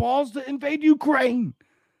had the balls to invade Ukraine.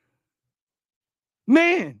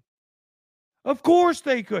 Man. Of course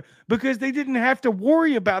they could, because they didn't have to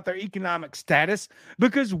worry about their economic status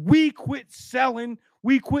because we quit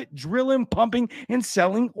drilling, pumping, and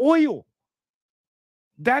selling oil.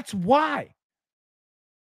 That's why.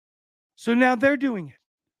 So now they're doing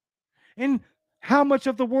it. And how much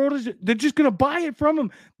of the world is it? They're just going to buy it from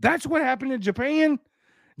them. That's what happened in Japan.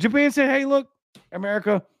 Japan said, hey, look,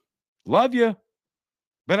 America, love you,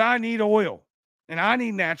 but I need oil and I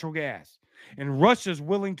need natural gas. And Russia's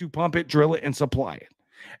willing to pump it, drill it, and supply it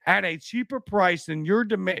at a cheaper price than your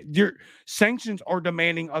sanctions are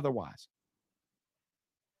demanding otherwise.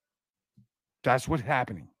 That's what's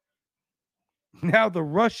happening. Now the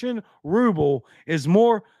Russian ruble is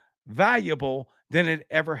more valuable than it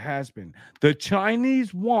ever has been. The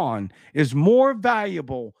Chinese yuan is more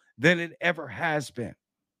valuable than it ever has been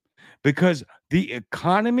because the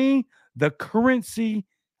economy, the currency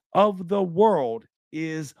of the world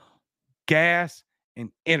is gas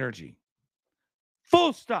and energy.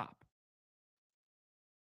 Full stop.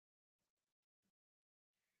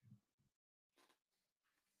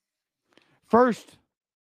 First,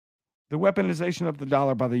 the weaponization of the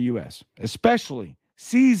dollar by the U.S., especially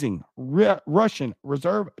seizing Russian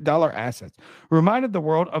reserve dollar assets, reminded the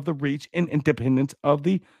world of the reach and independence of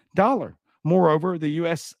the dollar. Moreover, the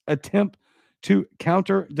U.S. attempt to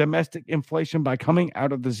counter domestic inflation by coming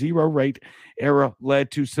out of the zero rate era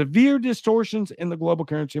led to severe distortions in the global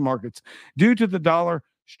currency markets due to the dollar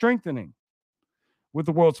strengthening. With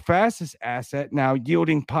the world's fastest asset now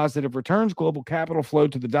yielding positive returns, global capital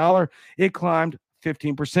flowed to the dollar. It climbed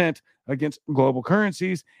 15% against global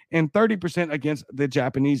currencies and 30% against the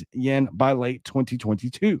Japanese yen by late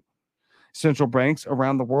 2022. Central banks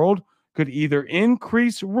around the world could either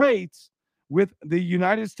increase rates with the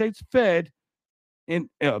United States Fed, in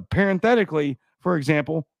parenthetically, for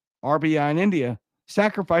example, RBI in India,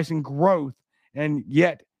 sacrificing growth and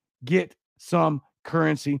yet get some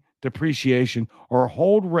currency depreciation or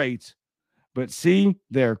hold rates, but see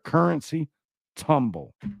their currency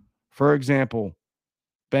tumble. For example,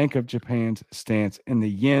 Bank of Japan's stance in the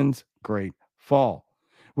yen's great fall.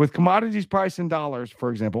 With commodities priced in dollars,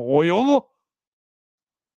 for example, oil,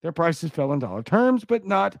 their prices fell in dollar terms, but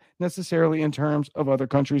not necessarily in terms of other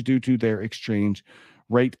countries due to their exchange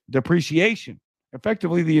rate depreciation.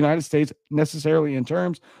 Effectively, the United States necessarily in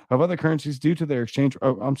terms of other currencies due to their exchange.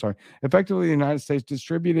 Oh, I'm sorry. Effectively, the United States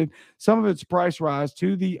distributed some of its price rise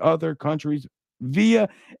to the other countries via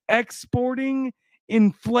exporting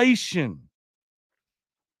inflation.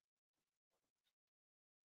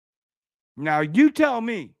 Now, you tell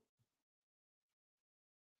me,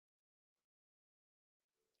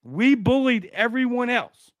 we bullied everyone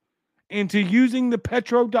else into using the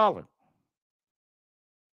petrodollar.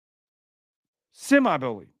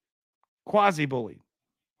 Semi-bullied, quasi-bullied,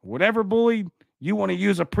 whatever bullied you want to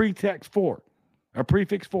use a pretext for, a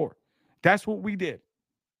prefix for. That's what we did.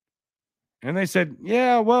 And they said,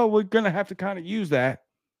 yeah, well, we're going to have to kind of use that.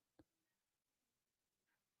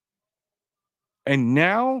 And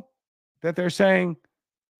now that they're saying,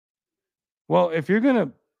 well, if you're going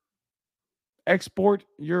to export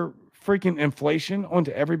your freaking inflation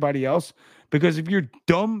onto everybody else because of your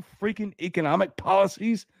dumb freaking economic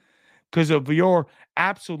policies, because of your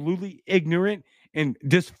absolutely ignorant and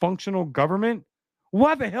dysfunctional government,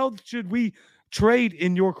 why the hell should we trade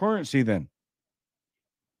in your currency then?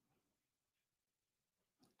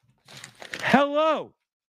 Hello.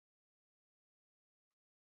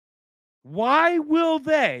 Why will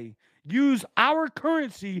they use our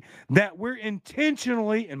currency that we're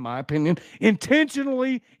intentionally, in my opinion,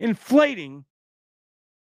 intentionally inflating?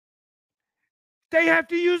 They have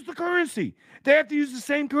to use the currency. They have to use the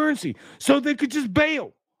same currency. So they could just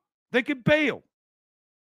bail. They could bail.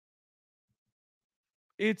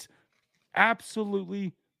 It's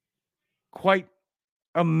absolutely quite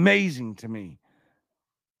amazing to me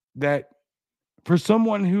that for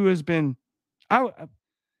someone who has been,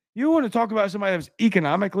 you want to talk about somebody that was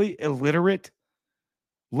economically illiterate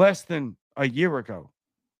less than a year ago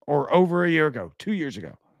or over a year ago, 2 years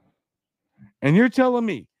ago. And you're telling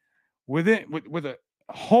me with a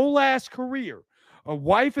whole ass career, a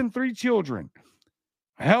wife and 3 children,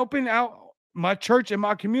 helping out my church and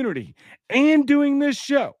my community and doing this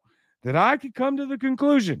show, that I could come to the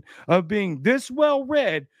conclusion of being this well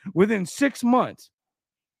read within 6 months.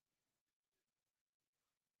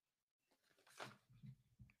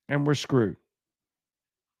 And we're screwed.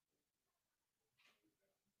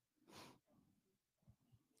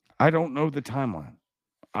 I don't know the timeline.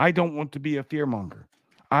 I don't want to be a fearmonger.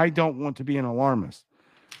 I don't want to be an alarmist.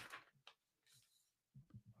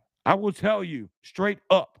 I will tell you straight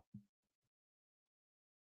up,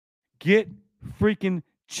 get freaking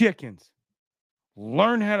chickens.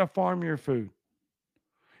 Learn how to farm your food.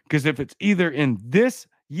 Because if it's either in this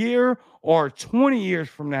year or 20 years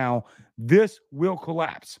from now, this will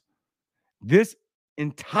collapse. This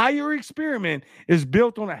entire experiment is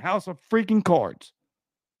built on a house of freaking cards.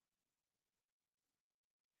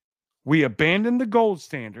 We abandoned the gold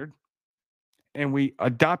standard and we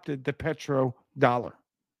adopted the petrodollar.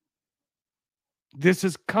 This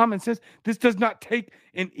is common sense. This does not take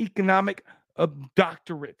an economic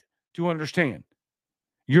doctorate to understand.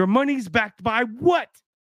 Your money's backed by what?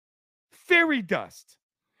 Fairy dust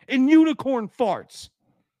and unicorn farts.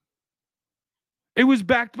 It was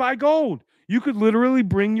backed by gold. You could literally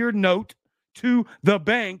bring your note to the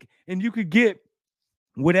bank and you could get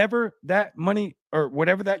whatever that money or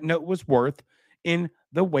whatever that note was worth in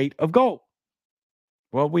the weight of gold.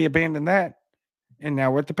 Well, we abandoned that, and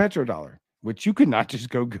now we're at the petrodollar, which you could not just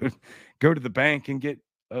go to the bank and get,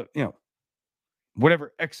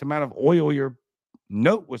 whatever X amount of oil your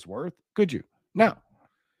note was worth, could you? No.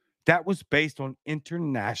 That was based on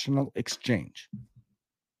international exchange.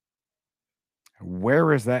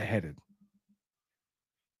 Where is that headed?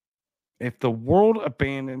 If the world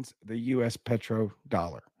abandons the U.S.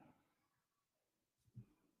 petrodollar,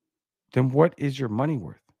 then what is your money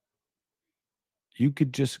worth? You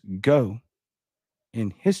could just go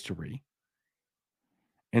in history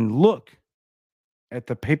and look at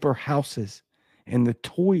the paper houses and the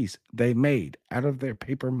toys they made out of their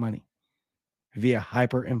paper money via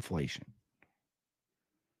hyperinflation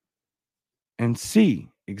and see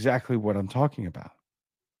exactly what I'm talking about.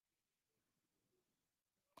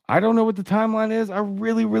 I don't know what the timeline is. I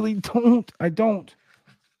really, really don't. I don't.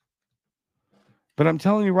 But I'm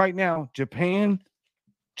telling you right now, Japan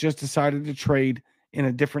just decided to trade in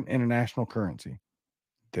a different international currency.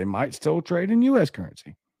 They might still trade in U.S.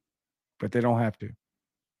 currency. but they don't have to.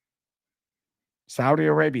 Saudi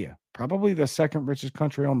Arabia, probably the second richest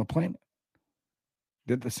country on the planet,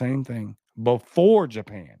 did the same thing before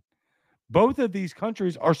Japan. Both of these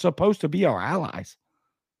countries are supposed to be our allies.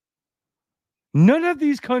 None of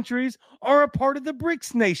these countries are a part of the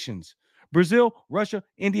BRICS nations: Brazil, Russia,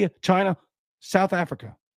 India, China, South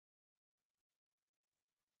Africa.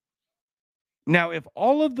 Now, if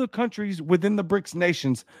all of the countries within the BRICS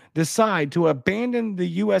nations decide to abandon the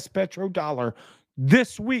U.S. petrodollar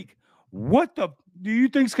this week, what do you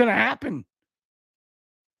think is going to happen?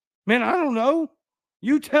 Man, I don't know.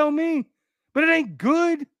 You tell me. But it ain't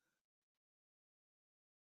good.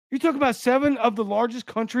 You talk about 7 of the largest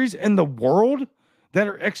countries in the world that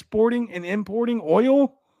are exporting and importing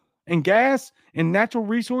oil and gas and natural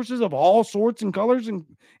resources of all sorts and colors and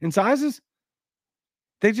sizes.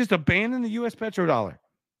 They just abandoned the U.S. petrodollar.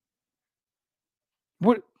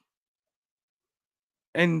 What?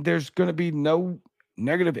 And there's going to be no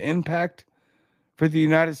negative impact for the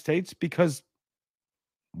United States because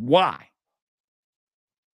why?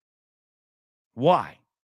 Why?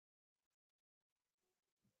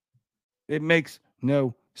 It makes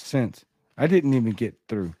no sense. I didn't even get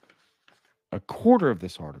through a quarter of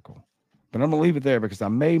this article, but I'm going to leave it there because I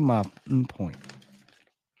made my point.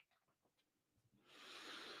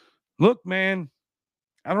 Look, man,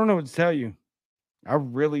 I don't know what to tell you. I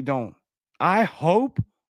really don't. I hope,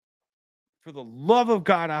 for the love of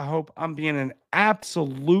God, I hope I'm being an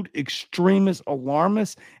absolute extremist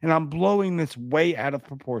alarmist and I'm blowing this way out of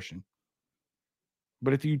proportion.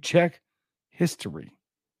 But if you check history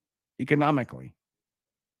economically,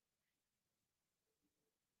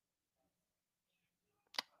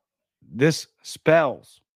 this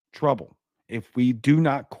spells trouble if we do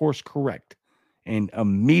not course correct and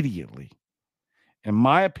immediately. In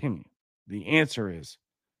my opinion, the answer is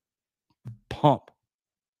pump.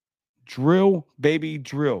 Drill, baby,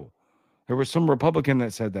 drill. There was some Republican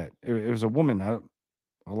that said that. It was a woman,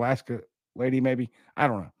 Alaska lady, maybe. I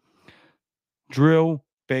don't know. Drill,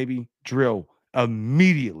 baby, drill.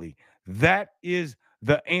 Immediately. That is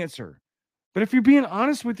the answer. But if you're being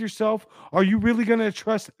honest with yourself, are you really going to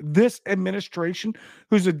trust this administration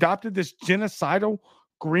who's adopted this genocidal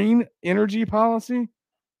green energy policy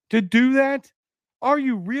to do that? Are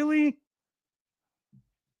you really?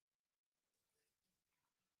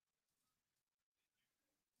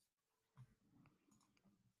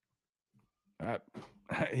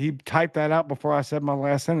 He typed that out before I said my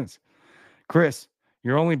last sentence. Chris,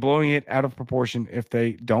 you're only blowing it out of proportion if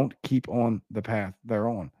they don't keep on the path they're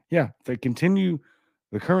on. Yeah, if they continue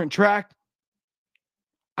the current track,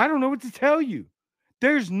 I don't know what to tell you.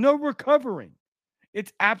 There's no recovering.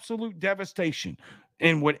 It's absolute devastation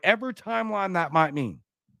in whatever timeline that might mean.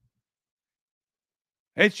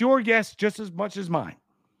 It's your guess just as much as mine.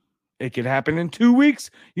 It could happen in 2 weeks.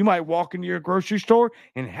 You might walk into your grocery store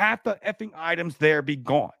and half the effing items there be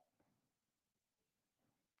gone.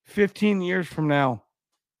 15 years from now,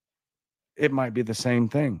 it might be the same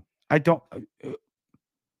thing. I don't.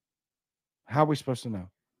 How are we supposed to know?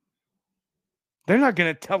 They're not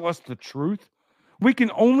going to tell us the truth. We can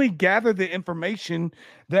only gather the information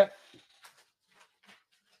that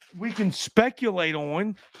we can speculate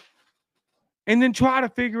on and then try to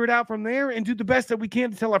figure it out from there and do the best that we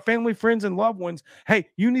can to tell our family, friends, and loved ones, hey,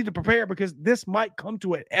 you need to prepare because this might come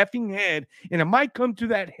to an effing head, and it might come to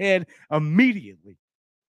that head immediately.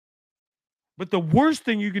 But the worst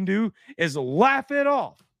thing you can do is laugh it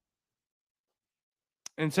off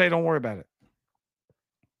and say, don't worry about it.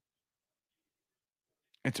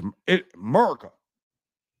 It's America.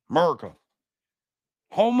 America.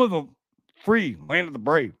 Home of the free, land of the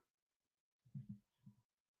brave.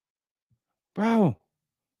 Bro,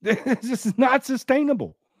 this is not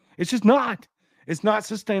sustainable. It's just not. It's not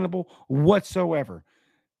sustainable whatsoever.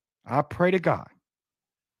 I pray to God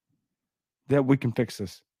that we can fix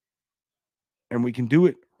this. And we can do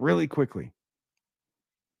it really quickly.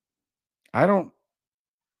 I don't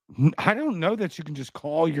know that you can just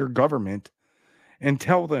call your government and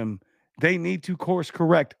tell them they need to course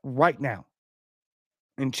correct right now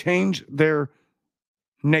and change their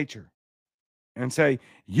nature and say,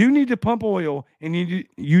 you need to pump oil and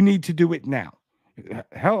you need to do it now.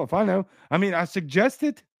 Hell, if I know. I mean, I suggest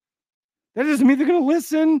it. That doesn't mean they're going to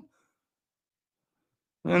listen.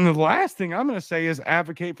 And the last thing I'm going to say is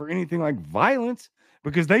advocate for anything like violence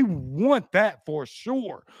because they want that for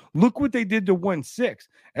sure. Look what they did to 1-6.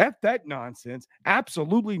 F that nonsense.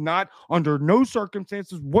 Absolutely not. Under no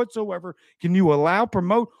circumstances whatsoever can you allow,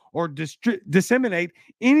 promote, or disseminate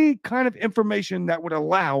any kind of information that would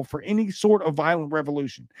allow for any sort of violent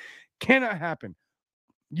revolution. Cannot happen.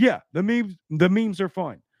 Yeah, the memes are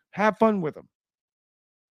fun. Have fun with them.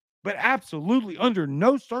 But absolutely under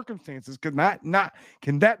no circumstances can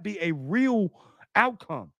that be a real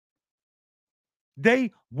outcome.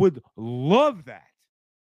 They would love that.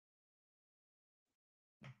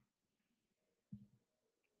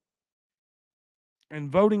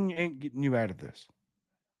 And voting ain't getting you out of this.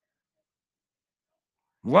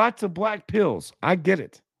 Lots of black pills. I get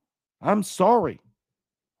it. I'm sorry.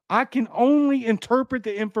 I can only interpret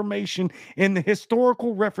the information in the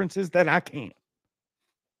historical references that I can.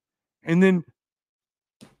 And then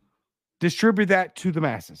distribute that to the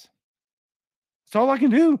masses. That's all I can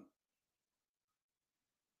do.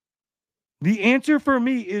 The answer for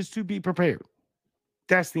me is to be prepared.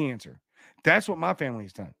 That's the answer. That's what my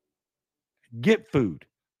family's done. Get food,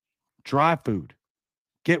 dry food,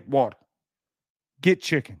 get water, get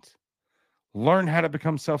chickens, learn how to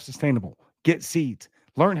become self-sustainable, get seeds,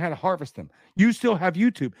 learn how to harvest them. You still have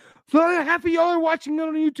YouTube. So half of y'all are watching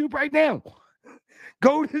on YouTube right now.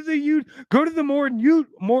 Go to the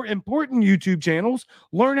more important YouTube channels.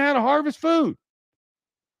 Learn how to harvest food.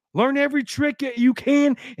 Learn every trick that you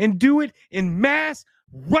can and do it in mass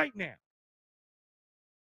right now.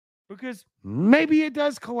 Because maybe it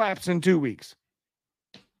does collapse in 2 weeks.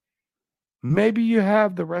 Maybe you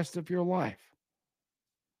have the rest of your life.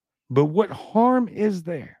 But what harm is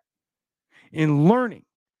there in learning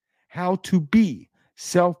how to be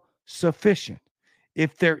self-sufficient?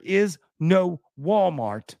 If there is no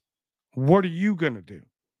Walmart, what are you going to do?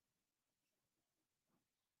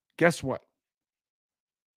 Guess what?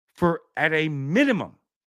 For at a minimum,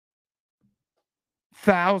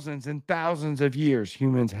 thousands and thousands of years,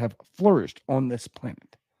 humans have flourished on this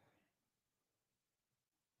planet.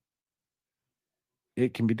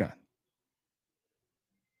 It can be done.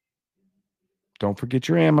 Don't forget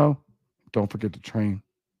your ammo. Don't forget to train.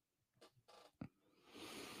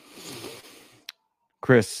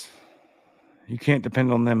 Chris, you can't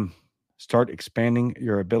depend on them. Start expanding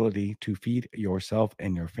your ability to feed yourself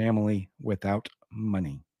and your family without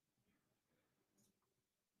money.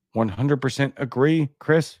 100% agree,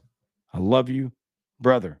 Chris. I love you,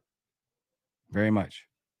 brother, very much.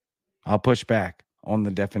 I'll push back on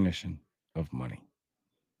the definition of money.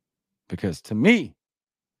 Because to me,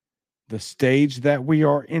 the stage that we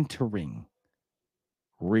are entering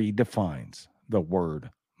redefines the word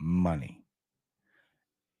money.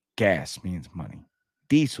 Gas means money.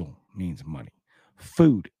 Diesel means money.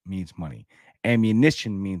 Food means money.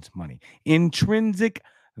 Ammunition means money. Intrinsic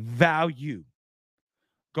value.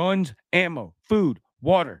 Guns, ammo, food,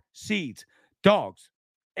 water, seeds, dogs,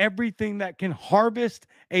 everything that can harvest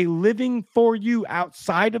a living for you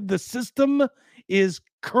outside of the system is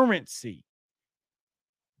currency.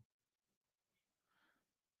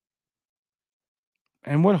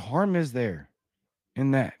 And what harm is there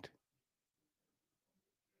in that?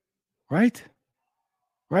 Right?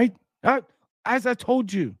 Right? As I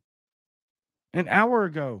told you an hour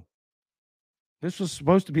ago, this was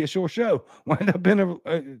supposed to be a short show. Wound up in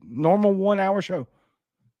a normal 1 hour show.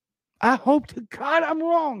 I hope to God I'm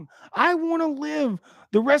wrong. I want to live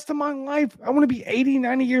the rest of my life. I want to be 80,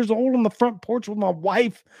 90 years old on the front porch with my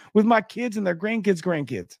wife, with my kids and their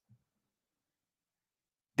grandkids.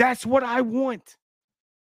 That's what I want.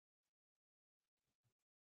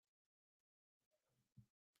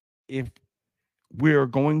 If we're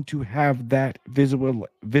going to have that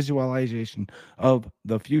visualization of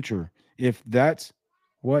the future, if that's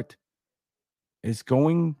what is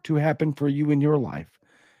going to happen for you in your life,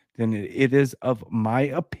 then it is of my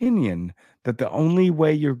opinion that the only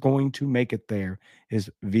way you're going to make it there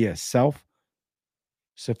is via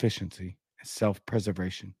self-sufficiency,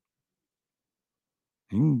 self-preservation.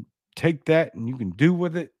 You can take that and you can do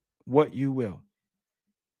with it what you will.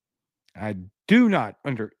 I do not,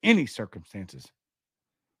 under any circumstances,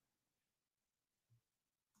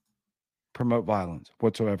 promote violence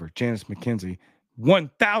whatsoever. Janice McKenzie,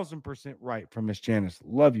 1000% right from Miss Janice.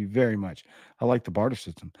 Love you very much. I like the barter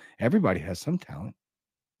system. Everybody has some talent.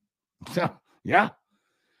 So, yeah.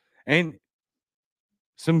 And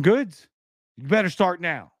some goods. You better start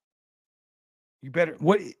now. You better,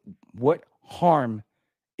 what harm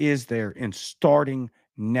is there in starting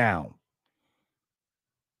now?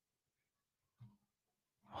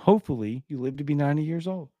 Hopefully you live to be 90 years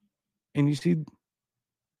old and you see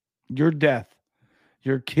your death.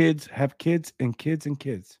 Your kids have kids and kids and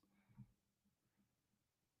kids.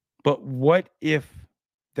 But what if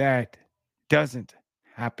that doesn't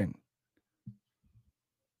happen?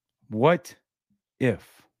 What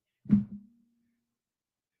if?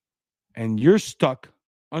 And you're stuck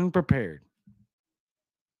unprepared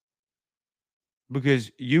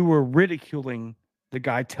because you were ridiculing the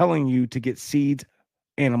guy telling you to get seeds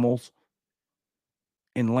animals,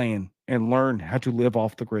 and land and learn how to live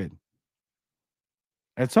off the grid.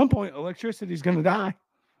 At some point, electricity is going to die,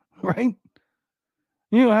 right?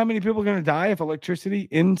 You know how many people are going to die if electricity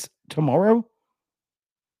ends tomorrow?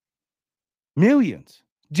 Millions.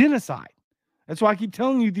 Genocide. That's why I keep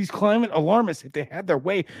telling you these climate alarmists, if they had their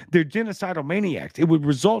way, they're genocidal maniacs. It would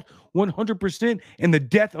result 100% in the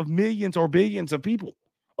death of millions or billions of people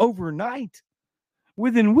overnight,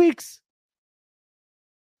 within weeks.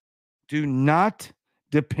 Do not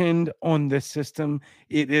depend on this system.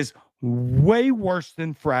 It is way worse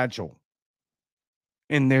than fragile.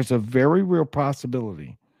 And there's a very real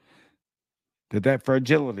possibility that that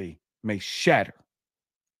fragility may shatter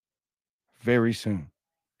very soon.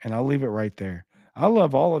 And I'll leave it right there. I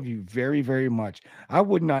love all of you very, very much. I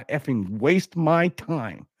would not effing waste my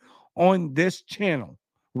time on this channel,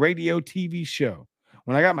 radio, TV show.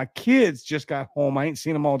 When I got my kids just got home, I ain't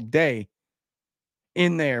seen them all day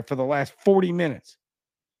in there for the last 40 minutes.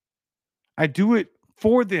 I do it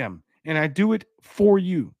for them and I do it for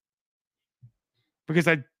you because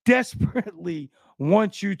I desperately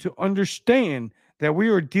want you to understand that we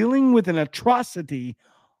are dealing with an atrocity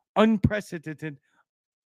unprecedented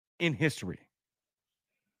in history.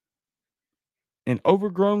 An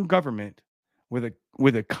overgrown government with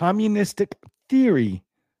a communistic theory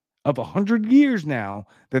of 100 years now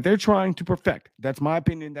that they're trying to perfect. That's my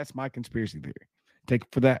opinion. That's my conspiracy theory. Take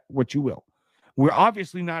for that what you will. We're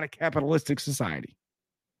obviously not a capitalistic society.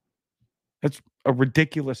 That's a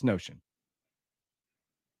ridiculous notion.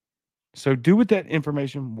 So do with that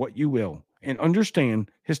information what you will and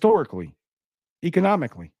understand historically,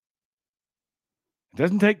 economically. It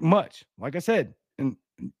doesn't take much. Like I said, and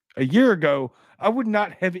a year ago, I would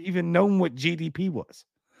not have even known what GDP was.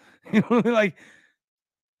 You know, like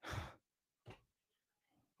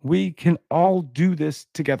we can all do this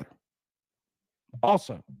together.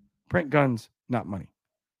 Also, print guns, not money.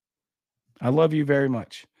 I love you very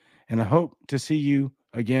much. And I hope to see you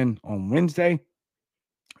again on Wednesday.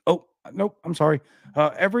 Oh, nope, I'm sorry.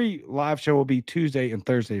 Every live show will be Tuesday and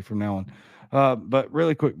Thursday from now on. But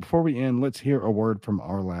really quick, before we end, let's hear a word from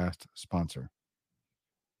our last sponsor.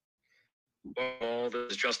 Well,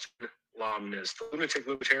 this is Justin Lomness, the Lunatic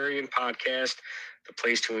Libertarian Podcast, the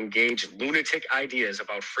place to engage lunatic ideas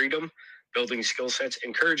about freedom, building skill sets,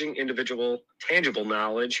 encouraging individual tangible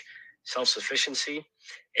knowledge, self-sufficiency,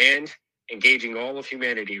 and engaging all of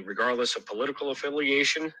humanity, regardless of political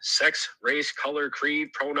affiliation, sex, race, color,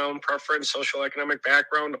 creed, pronoun, preference, social economic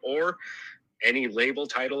background, or any label,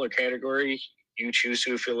 title, or category you choose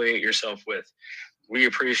to affiliate yourself with. We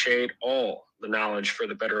appreciate all the knowledge for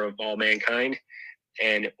the better of all mankind,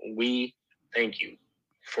 and we thank you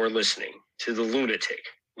for listening to the Lunatic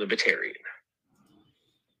Libertarian.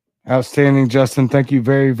 Outstanding, Justin. Thank you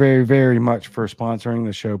very, very, very much for sponsoring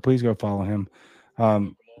the show. Please go follow him.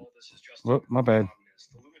 My bad.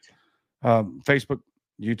 Facebook,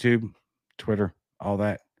 YouTube, Twitter, all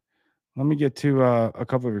that. Let me get to a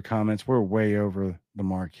couple of your comments. We're way over the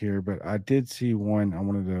mark here, but I did see one I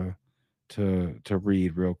wanted to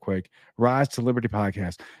read real quick. Rise to Liberty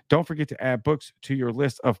podcast. Don't forget to add books to your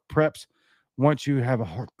list of preps once you have a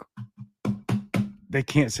heart. They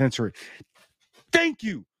can't censor it. Thank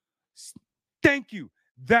you. Thank you.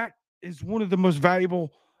 That is one of the most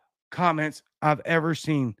valuable comments I've ever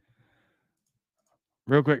seen.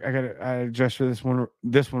 Real quick, I gotta adjust for this one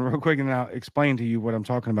real quick, and then I'll explain to you what I'm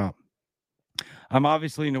talking about. I'm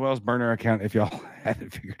obviously Noel's burner account if y'all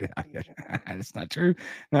haven't figured it out yet. That's not true.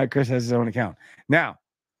 No, Chris has his own account. Now,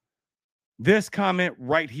 this comment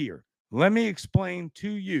right here. Let me explain to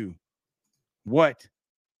you what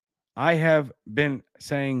I have been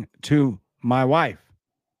saying to my wife.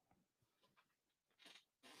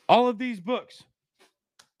 All of these books,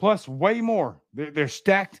 plus way more, they're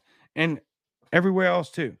stacked and everywhere else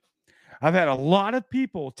too. I've had a lot of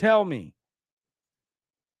people tell me,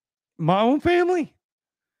 my own family,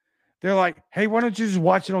 they're like, hey, why don't you just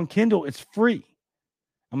watch it on Kindle? It's free.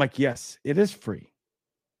 I'm like, yes, it is free.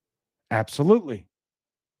 Absolutely.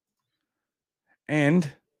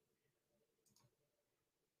 And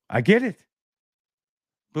I get it.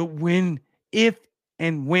 But if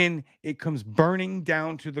and when it comes burning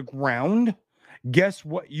down to the ground, guess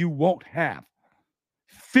what you won't have?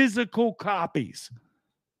 Physical copies.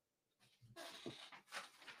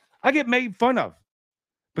 I get made fun of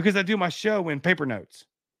because I do my show in paper notes.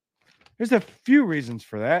 There's a few reasons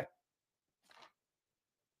for that.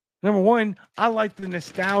 Number one, I like the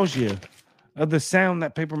nostalgia of the sound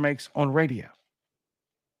that paper makes on radio.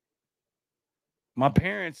 My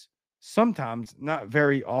parents sometimes, not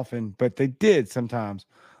very often, but they did sometimes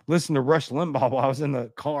listen to Rush Limbaugh while I was in the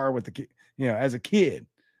car with the as a kid.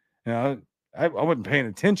 I wasn't paying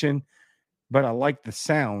attention, but I liked the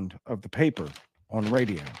sound of the paper on the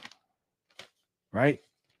radio. Right?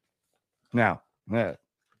 Now,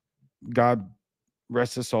 God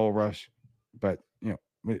rest his soul, Rush. But,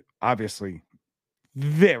 we obviously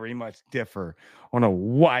very much differ on a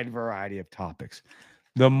wide variety of topics.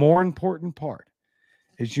 The more important part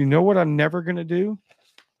is, what I'm never going to do?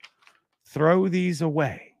 Throw these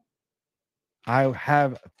away. I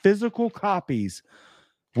have physical copies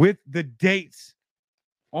with the dates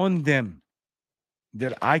on them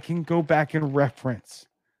that I can go back and reference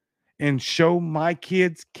and show my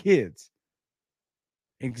kids'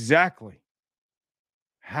 exactly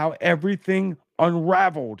how everything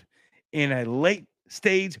unraveled in a late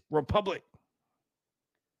stage republic,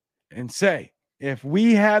 and say, if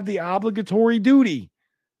we have the obligatory duty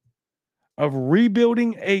of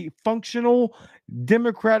rebuilding a functional,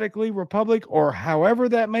 democratically republic, or however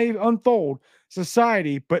that may unfold,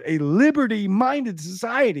 society, but a liberty-minded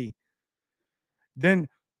society, then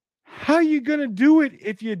how are you going to do it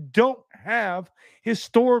if you don't have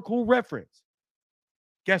historical reference?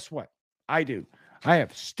 Guess what? I do. I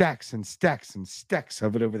have stacks and stacks and stacks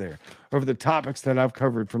of it over there, over the topics that I've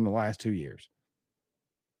covered from the last 2 years.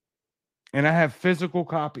 And I have physical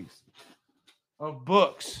copies of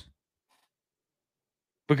books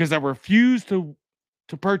because I refuse to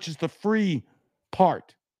purchase the free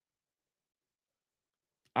part.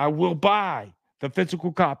 I will buy the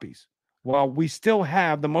physical copies while we still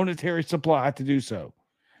have the monetary supply to do so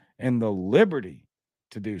and the liberty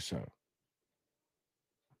to do so.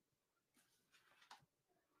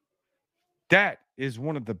 That is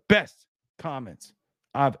one of the best comments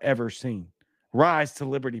I've ever seen. Rise to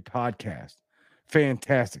Liberty podcast.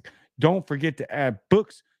 Fantastic. Don't forget to add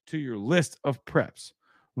books to your list of preps.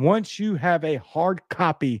 Once you have a hard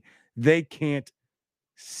copy, they can't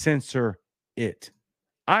censor it.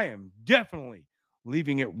 I am definitely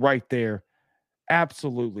leaving it right there.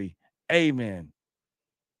 Absolutely. Amen.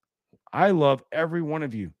 I love every one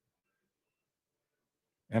of you.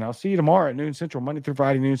 And I'll see you tomorrow at noon Central, Monday through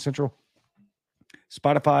Friday, noon Central.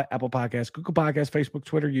 Spotify, Apple Podcasts, Google Podcasts, Facebook,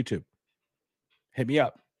 Twitter, YouTube. Hit me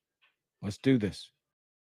up. Let's do this.